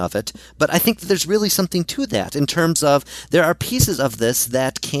implementation of it. But I think that there's really something to that in terms of there are pieces of this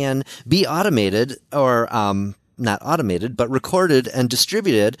that can be automated or not automated, but recorded and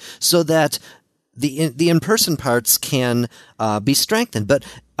distributed so that the in-person parts can be strengthened. But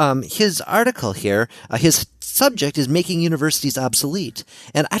his article here, his subject is making universities obsolete.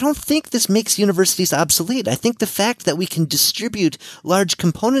 And I don't think this makes universities obsolete. I think the fact that we can distribute large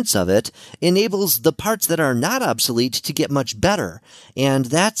components of it enables the parts that are not obsolete to get much better. And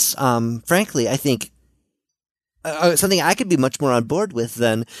that's, frankly, I think, something I could be much more on board with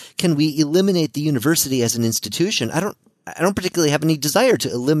than can we eliminate the university as an institution. I don't particularly have any desire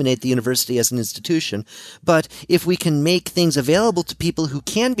to eliminate the university as an institution, but if we can make things available to people who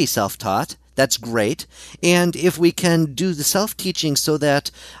can be self-taught, that's great. And if we can do the self-teaching so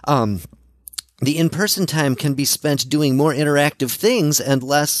that the in-person time can be spent doing more interactive things and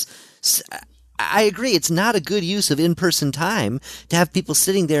less... I agree, it's not a good use of in-person time to have people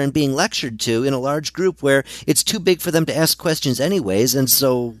sitting there and being lectured to in a large group where it's too big for them to ask questions anyways, and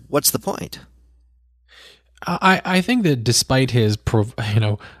so what's the point? I think that despite his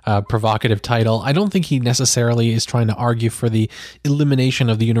provocative title, I don't think he necessarily is trying to argue for the elimination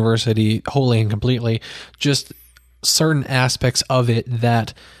of the university wholly and completely. Just certain aspects of it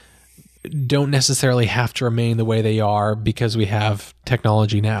that don't necessarily have to remain the way they are because we have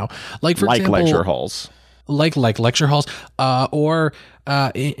technology now. Like, for example, lecture halls. Like lecture halls, or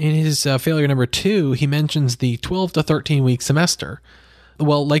in his failure number 2, he mentions the 12 to 13 week semester.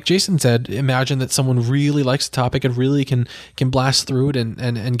 Well, like Jason said, imagine that someone really likes the topic and really can blast through it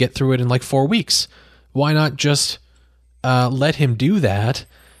and get through it in like 4 weeks. Why not just let him do that,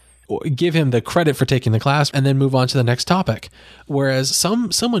 or give him the credit for taking the class, and then move on to the next topic? Whereas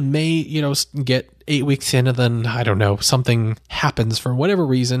someone may, get 8 weeks in and then, I don't know, something happens for whatever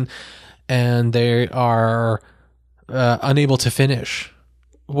reason, and they are unable to finish.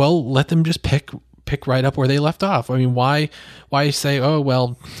 Well, let them just pick right up where they left off. I mean, why say, oh,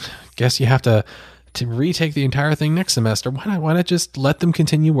 well, guess you have to retake the entire thing next semester? Why not just let them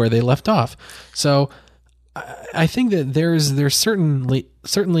continue where they left off? So I think that there's certainly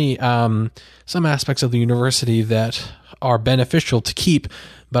some aspects of the university that are beneficial to keep,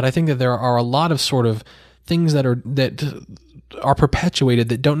 but I think that there are a lot of sort of things that are perpetuated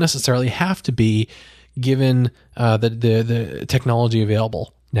that don't necessarily have to be, given the technology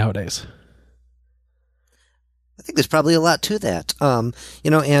available nowadays. I think there's probably a lot to that.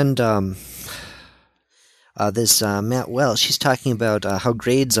 This Matt Wells, she's talking about how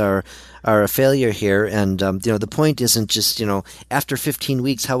grades are a failure here, and the point isn't just after 15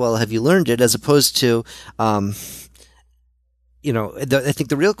 weeks how well have you learned it, as opposed to I think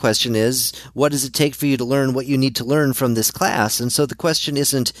the real question is, what does it take for you to learn what you need to learn from this class? And so the question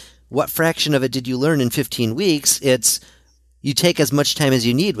isn't what fraction of it did you learn in 15 weeks, it's you take as much time as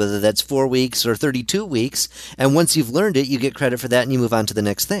you need, whether that's 4 weeks or 32 weeks, and once you've learned it, you get credit for that and you move on to the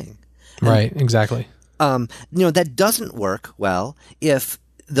next thing. Right, exactly. That doesn't work well if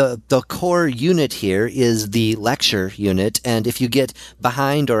the core unit here is the lecture unit, and if you get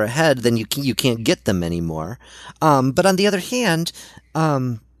behind or ahead, then you can't get them anymore. But on the other hand,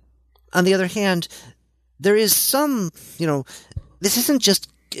 there is some, this isn't just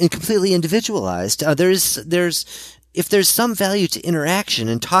completely individualized. If there's some value to interaction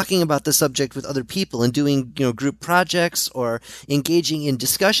and talking about the subject with other people and doing, group projects or engaging in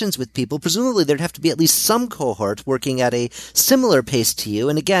discussions with people, presumably there'd have to be at least some cohort working at a similar pace to you.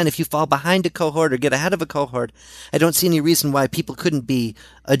 And again, if you fall behind a cohort or get ahead of a cohort, I don't see any reason why people couldn't be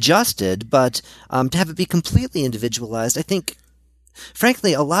adjusted, but to have it be completely individualized, I think,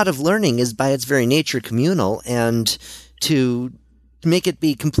 frankly, a lot of learning is by its very nature communal, and to make it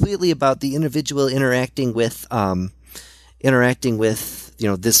be completely about the individual interacting with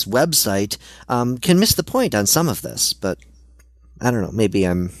this website can miss the point on some of this. But I don't know, maybe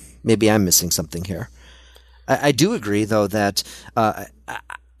I'm missing something here. I do agree, though, that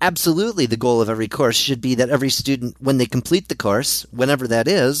absolutely the goal of every course should be that every student, when they complete the course, whenever that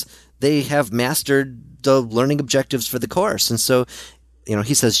is, they have mastered the learning objectives for the course. And so,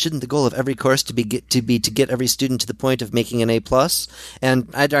 he says, shouldn't the goal of every course to get every student to the point of making an A+? And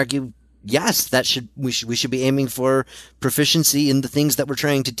I'd argue, yes, we should be aiming for proficiency in the things that we're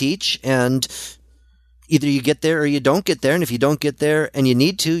trying to teach, and either you get there or you don't get there, and if you don't get there and you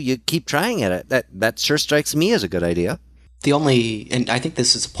need to, you keep trying at it. That sure strikes me as a good idea. And I think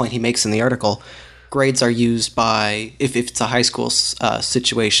this is a point he makes in the article, grades are used by, if it's a high school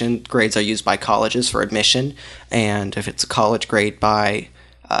situation, grades are used by colleges for admission, and if it's a college grade, by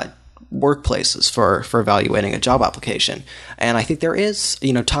workplaces for evaluating a job application. And I think there is,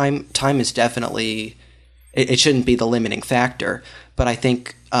 time is definitely, it shouldn't be the limiting factor, but I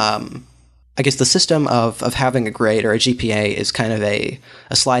think, I guess the system of having a grade or a GPA is kind of a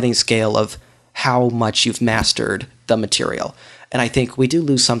sliding scale of how much you've mastered the material. And I think we do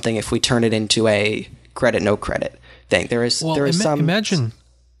lose something if we turn it into a credit, no credit thing. There is some...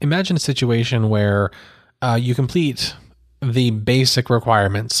 Imagine a situation where you complete the basic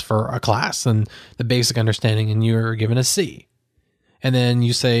requirements for a class and the basic understanding, and you're given a C. And then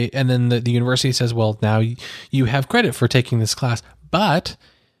you say, and then the university says, well, now you have credit for taking this class, but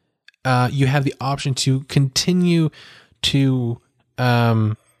you have the option to continue to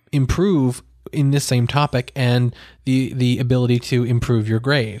improve in this same topic and the ability to improve your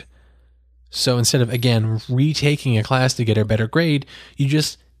grade. So instead of, again, retaking a class to get a better grade, you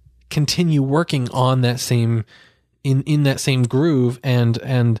just continue working on that same in that same groove, and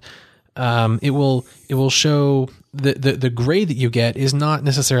it will show the grade that you get is not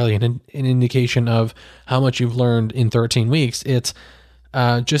necessarily an indication of how much you've learned in 13 weeks. It's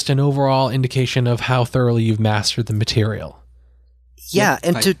just an overall indication of how thoroughly you've mastered the material. Yeah,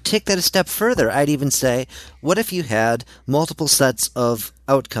 and to take that a step further, I'd even say, what if you had multiple sets of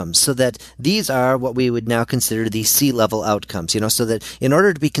outcomes so that these are what we would now consider the C-level outcomes, so that in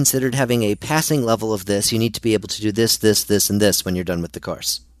order to be considered having a passing level of this, you need to be able to do this, this, this, and this when you're done with the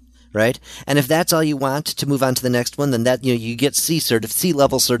course. Right? And if that's all you want to move on to the next one, then that, you get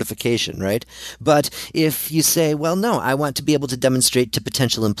C-level certification, right? But if you say, well, no, I want to be able to demonstrate to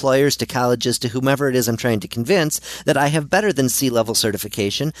potential employers, to colleges, to whomever it is I'm trying to convince that I have better than C-level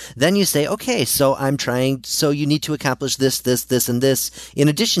certification, then you say, okay, so you need to accomplish this, this, this, and this in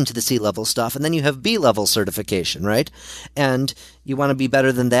addition to the C-level stuff, and then you have B-level certification, right? And you want to be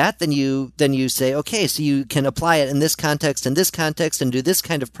better than that, then you say, okay, so you can apply it in this context, and do this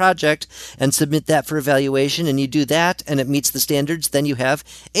kind of project, and submit that for evaluation, and you do that, and it meets the standards, then you have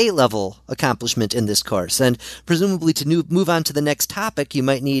A-level accomplishment in this course. And presumably to move on to the next topic, you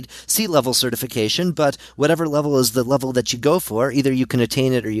might need C-level certification, but whatever level is the level that you go for, either you can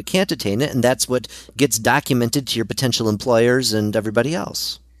attain it or you can't attain it, and that's what gets documented to your potential employers and everybody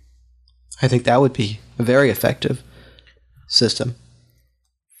else. I think that would be very effective system.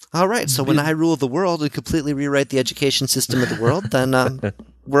 All right, so when I rule the world and completely rewrite the education system of the world, then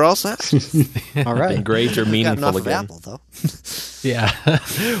we're all set. All right. And grades are meaningful again. Apple, though. Yeah.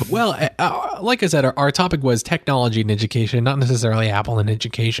 Well, like I said, our topic was technology in education, not necessarily Apple in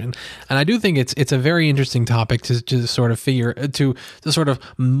education. And I do think it's a very interesting topic to sort of to sort of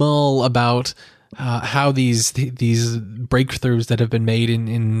mull about how these breakthroughs that have been made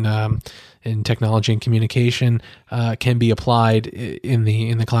in technology and communication can be applied in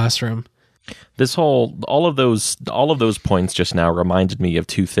the classroom. All of those points just now reminded me of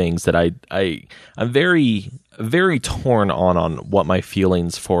two things that I'm very, very torn on what my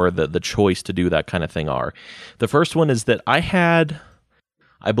feelings for the choice to do that kind of thing are. The first one is that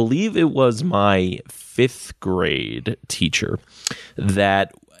I believe it was my 5th grade teacher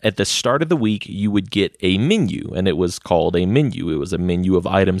that at the start of the week, you would get a menu, and it was called a menu. It was a menu of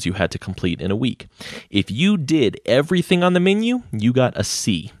items you had to complete in a week. If you did everything on the menu, you got a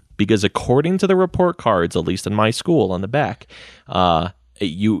C, because according to the report cards, at least in my school on the back,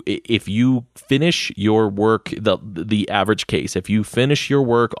 if you finish your work, the average case, if you finish your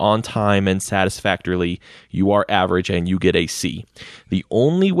work on time and satisfactorily, you are average and you get a C. The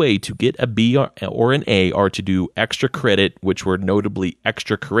only way to get a B or an A are to do extra credit, which were notably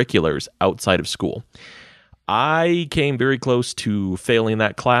extracurriculars outside of school. I came very close to failing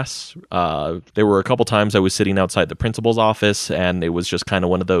that class. There were a couple times I was sitting outside the principal's office, and it was just kind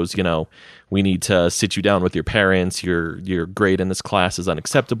of one of those, we need to sit you down with your parents. Your grade in this class is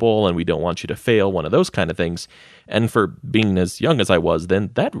unacceptable, and we don't want you to fail, one of those kind of things. And for being as young as I was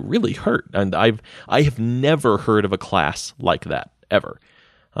then, that really hurt. And I have never heard of a class like that, ever.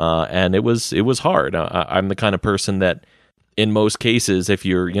 And it was hard. I'm the kind of person that, in most cases, if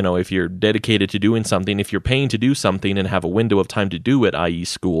you're dedicated to doing something, if you're paying to do something and have a window of time to do it, i.e.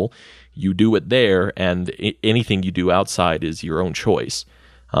 school, you do it there, and anything you do outside is your own choice.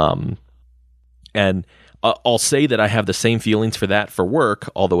 And I'll say that I have the same feelings for that for work,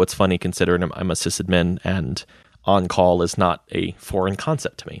 although it's funny considering I'm a sysadmin and on-call is not a foreign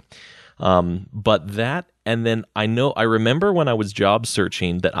concept to me. But that, and then I remember when I was job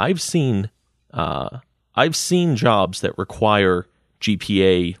searching that I've seen jobs that require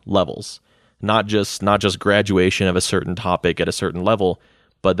GPA levels, not just graduation of a certain topic at a certain level,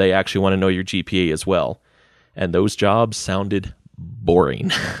 but they actually want to know your GPA as well. And those jobs sounded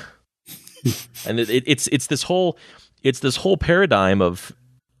boring. And it's this whole paradigm of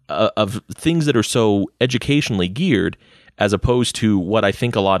things that are so educationally geared, as opposed to what I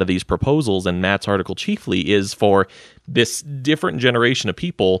think a lot of these proposals and Matt's article chiefly is for this different generation of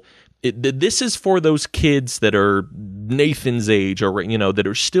people. This is for those kids that are Nathan's age, or that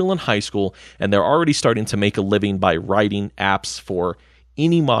are still in high school, and they're already starting to make a living by writing apps for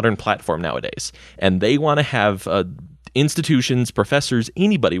any modern platform nowadays. And they want to have institutions, professors,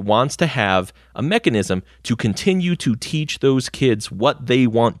 anybody wants to have a mechanism to continue to teach those kids what they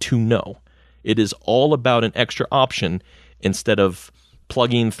want to know. It is all about an extra option instead of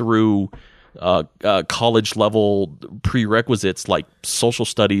plugging through college level prerequisites like social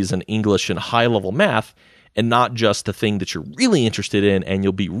studies and English and high level math, and not just the thing that you're really interested in and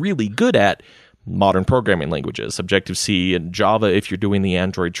you'll be really good at, modern programming languages, Objective-C and Java if you're doing the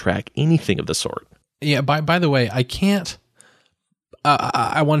Android track, anything of the sort. Yeah, by the way, I can't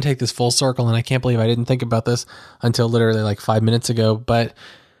I want to take this full circle, and I can't believe I didn't think about this until literally like 5 minutes ago, but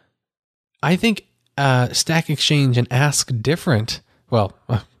I think Stack Exchange and Ask Different, well,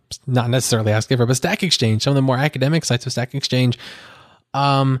 not necessarily Ask Different, but Stack Exchange, some of the more academic sites of Stack Exchange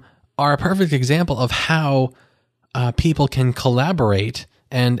are a perfect example of how people can collaborate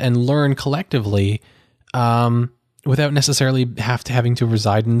and learn collectively without necessarily having to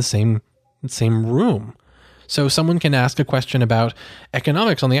reside in the same room. So someone can ask a question about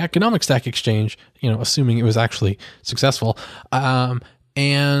economics on the Economic Stack Exchange, assuming it was actually successful,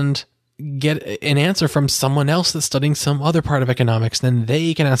 and get an answer from someone else that's studying some other part of economics. Then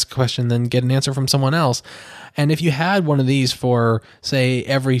they can ask a question, then get an answer from someone else. And if you had one of these for, say,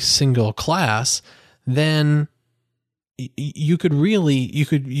 every single class, then you could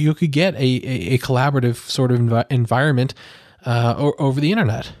get a collaborative sort of environment over the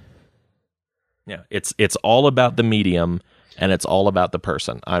internet. Yeah, it's all about the medium, and it's all about the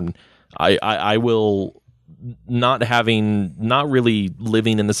person. I will not really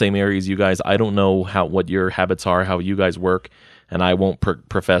living in the same area as you guys. I don't know what your habits are, how you guys work, and I won't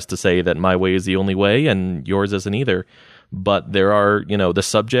profess to say that my way is the only way and yours isn't either. But there are, the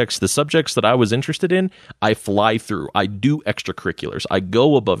subjects that I was interested in, I fly through. I do extracurriculars. I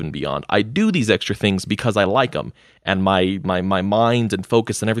go above and beyond. I do these extra things because I like them. And my mind and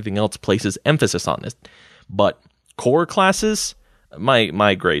focus and everything else places emphasis on this. But core classes,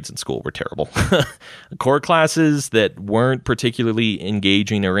 my grades in school were terrible. Core classes that weren't particularly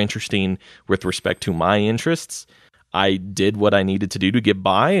engaging or interesting with respect to my interests, I did what I needed to do to get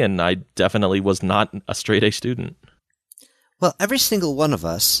by, and I definitely was not a straight A student. Well, every single one of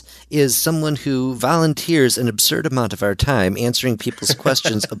us is someone who volunteers an absurd amount of our time answering people's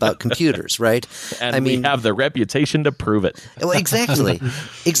questions about computers, right? And we have the reputation to prove it. Well, exactly.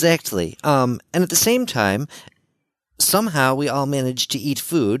 Exactly. And at the same time, somehow we all manage to eat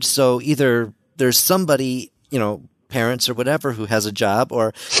food. So either there's somebody, parents or whatever who has a job,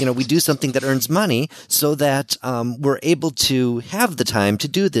 or we do something that earns money so that we're able to have the time to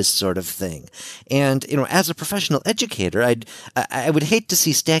do this sort of thing. And as a professional educator, I would hate to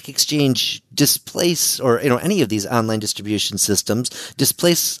see Stack Exchange displace, or any of these online distribution systems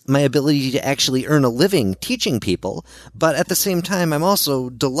displace my ability to actually earn a living teaching people. But at the same time, I'm also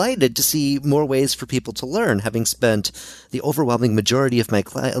delighted to see more ways for people to learn, having spent the overwhelming majority of my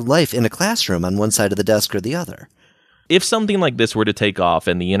life in a classroom on one side of the desk or the other. If something like this were to take off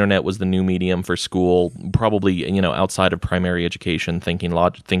and the internet was the new medium for school, probably, outside of primary education, thinking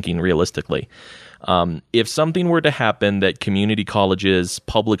realistically, if something were to happen that community colleges,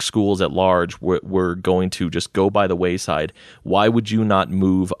 public schools at large were going to just go by the wayside, why would you not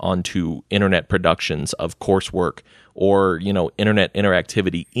move onto internet productions of coursework or, internet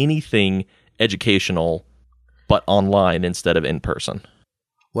interactivity, anything educational, but online instead of in person?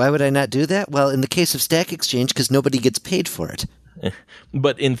 Why would I not do that? Well, in the case of Stack Exchange, because nobody gets paid for it.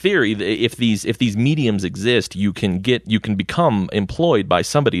 But in theory, if these mediums exist, you can become employed by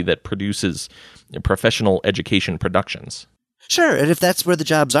somebody that produces professional education productions. Sure, and if that's where the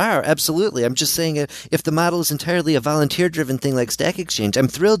jobs are, absolutely. I'm just saying if the model is entirely a volunteer-driven thing like Stack Exchange, I'm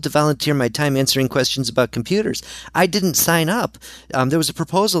thrilled to volunteer my time answering questions about computers. I didn't sign up. There was a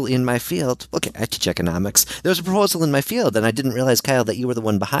proposal in my field. Okay, I teach economics. There was a proposal in my field, and I didn't realize, Kyle, that you were the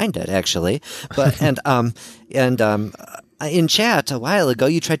one behind it, actually. But in chat a while ago,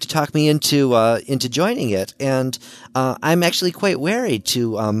 you tried to talk me into joining it, and I'm actually quite wary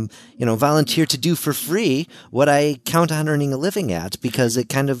to volunteer to do for free what I count on earning a living at, because it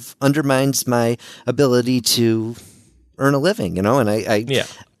kind of undermines my ability to earn a living. And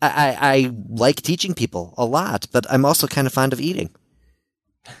I like teaching people a lot, but I'm also kind of fond of eating.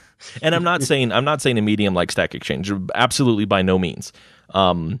 And I'm not saying a medium like Stack Exchange, absolutely by no means.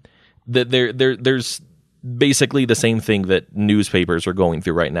 There's basically the same thing that newspapers are going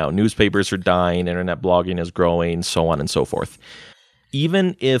through right now. Newspapers are dying, internet blogging is growing, so on and so forth.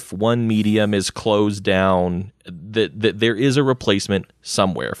 Even if one medium is closed down, there is a replacement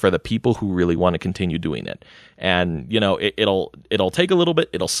somewhere for the people who really want to continue doing it. And it'll take a little bit,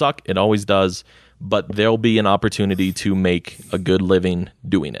 it'll suck, it always does, but there'll be an opportunity to make a good living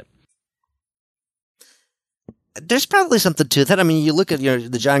doing it. There's probably something to that. I mean, you look at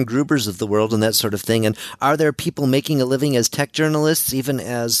the John Grubers of the world and that sort of thing, and are there people making a living as tech journalists, even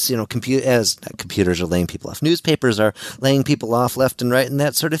as computers are laying people off, newspapers are laying people off left and right, and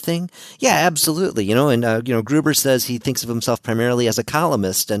that sort of thing? Yeah, absolutely. And Gruber says he thinks of himself primarily as a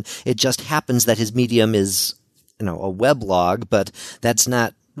columnist, and it just happens that his medium is a weblog, but that's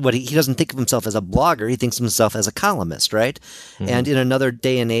not what he doesn't think of himself as a blogger. He thinks of himself as a columnist, right? Mm-hmm. And in another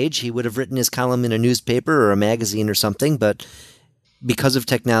day and age, he would have written his column in a newspaper or a magazine or something, but because of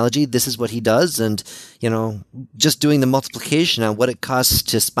technology, this is what he does. And, just doing the multiplication on what it costs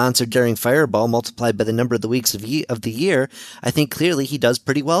to sponsor Daring Fireball multiplied by the number of the weeks of the year, I think clearly he does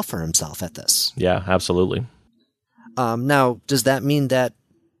pretty well for himself at this. Yeah, absolutely. Now, does that mean that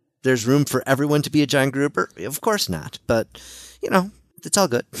there's room for everyone to be a giant grouper? Of course not. But, it's all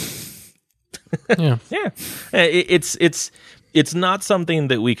good. Yeah. Yeah. It's not something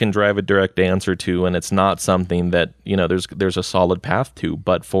that we can drive a direct answer to, and it's not something that, there's a solid path to.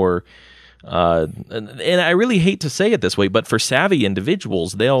 But for, and I really hate to say it this way, but for savvy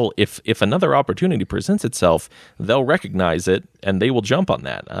individuals, they'll, if another opportunity presents itself, they'll recognize it and they will jump on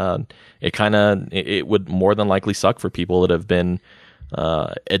that. It would more than likely suck for people that have been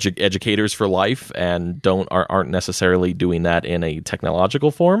educators for life and aren't necessarily doing that in a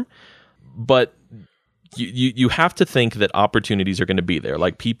technological form, but you have to think that opportunities are going to be there.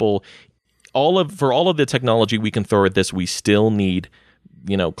 Like people, for all of the technology we can throw at this, we still need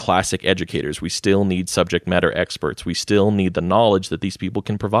classic educators. We still need subject matter experts. We still need the knowledge that these people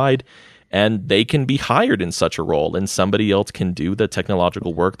can provide, and they can be hired in such a role, and somebody else can do the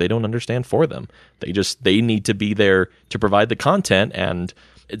technological work they don't understand for them. They need to be there to provide the content, and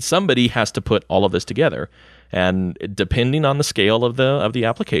somebody has to put all of this together. And depending on the scale of the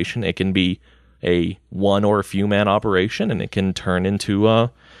application, it can be a one or a few man operation, and it can turn into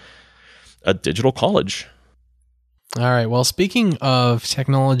a digital college. All right. Well, speaking of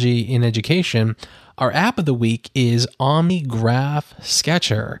technology in education, our app of the week is OmniGraph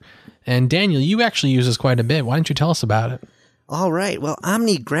Sketcher. And Daniel, you actually use this quite a bit. Why don't you tell us about it? All right. Well,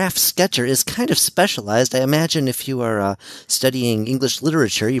 OmniGraph Sketcher is kind of specialized. I imagine if you are studying English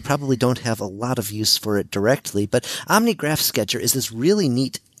literature, you probably don't have a lot of use for it directly. But OmniGraph Sketcher is this really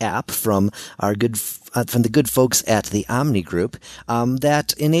neat app from the good folks at the Omni Group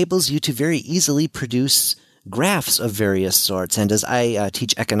that enables you to very easily produce graphs of various sorts. And as I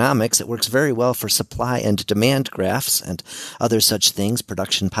teach economics, it works very well for supply and demand graphs and other such things,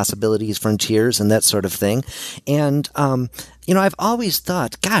 production possibilities, frontiers, and that sort of thing. And, I've always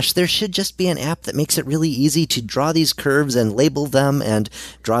thought, gosh, there should just be an app that makes it really easy to draw these curves and label them and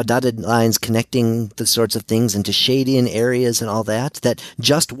draw dotted lines connecting the sorts of things and to shade in areas and all that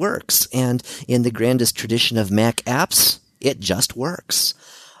just works. And in the grandest tradition of Mac apps, it just works.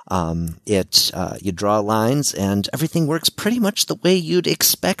 You draw lines and everything works pretty much the way you'd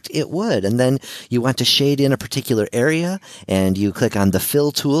expect it would. And then you want to shade in a particular area and you click on the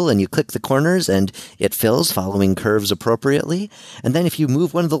fill tool and you click the corners and it fills following curves appropriately. And then if you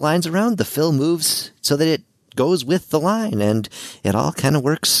move one of the lines around, the fill moves so that it goes with the line, and it all kind of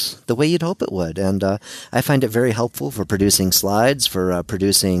works the way you'd hope it would. And I find it very helpful for producing slides, for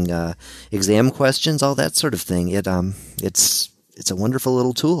producing exam questions, all that sort of thing. It's a wonderful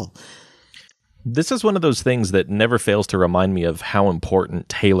little tool. This is one of those things that never fails to remind me of how important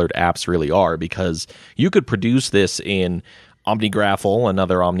tailored apps really are, because you could produce this in OmniGraffle,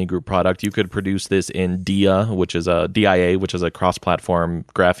 another Omni Group product. You could produce this in DIA, which is a cross-platform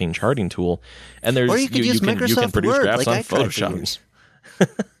graphing charting tool. And or you could use Microsoft you can produce Word, graphs like on Photoshop.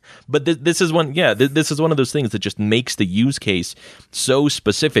 But this is one of those things that just makes the use case so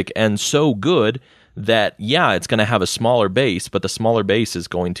specific and so good that, it's going to have a smaller base, but the smaller base is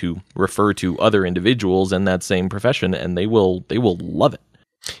going to refer to other individuals in that same profession, and they will love it.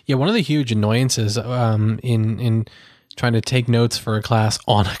 Yeah, one of the huge annoyances in trying to take notes for a class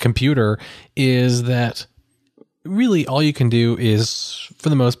on a computer is that really all you can do is, for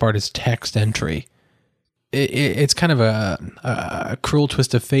the most part, is text entry. It's kind of a cruel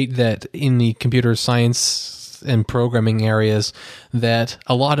twist of fate that in the computer science and programming areas, that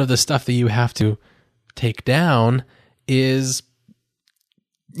a lot of the stuff that you have to take down is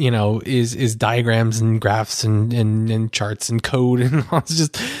diagrams and graphs and charts and code, and it's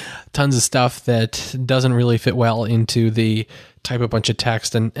just tons of stuff that doesn't really fit well into the type a bunch of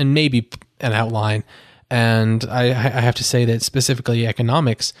text and maybe an outline. And I have to say that specifically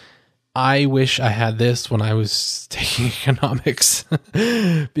economics, I wish I had this when I was taking economics,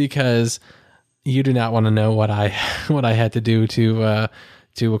 because you do not want to know what I had to do to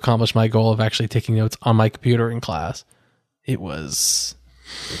accomplish my goal of actually taking notes on my computer in class. It was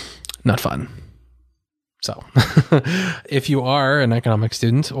not fun. So if you are an economics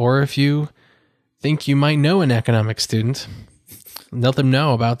student, or if you think you might know an economics student, let them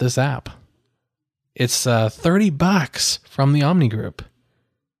know about this app. It's $30 from the Omni Group.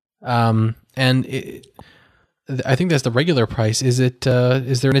 And I think that's the regular price. Is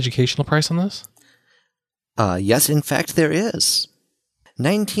there an educational price on this? Yes, in fact, there is.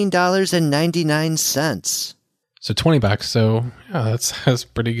 $19.99. So $20. So that's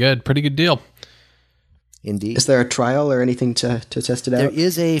pretty good. Pretty good deal. Indeed. Is there a trial or anything to test it out? There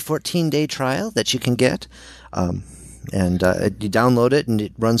is a 14-day trial that you can get. And you download it, and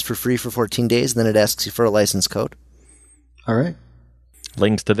it runs for free for 14 days, and then it asks you for a license code. All right.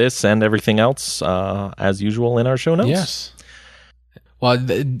 Links to this and everything else, as usual, in our show notes. Yes. Well,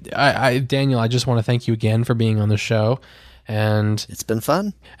 Daniel, I just want to thank you again for being on the show, and It's been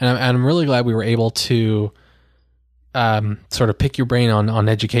fun. and I'm really glad we were able to sort of pick your brain on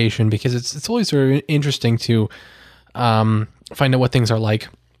education, because it's always sort of interesting to find out what things are like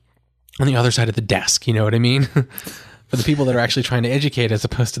on the other side of the desk. You know what I mean? For the people that are actually trying to educate, as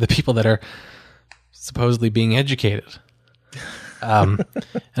opposed to the people that are supposedly being educated. And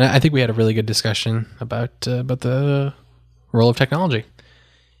I think we had a really good discussion about the role of technology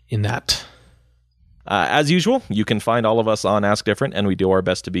in that. As usual, you can find all of us on Ask Different, and we do our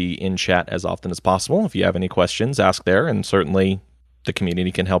best to be in chat as often as possible. If you have any questions, ask there, and certainly the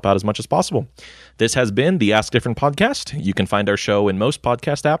community can help out as much as possible. This has been the Ask Different podcast. You can find our show in most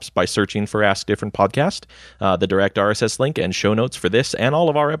podcast apps by searching for Ask Different Podcast. The direct RSS link and show notes for this and all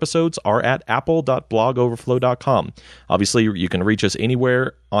of our episodes are at apple.blogoverflow.com. Obviously, you can reach us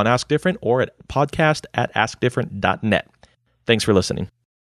anywhere on Ask Different or at podcast@askdifferent.net. Thanks for listening.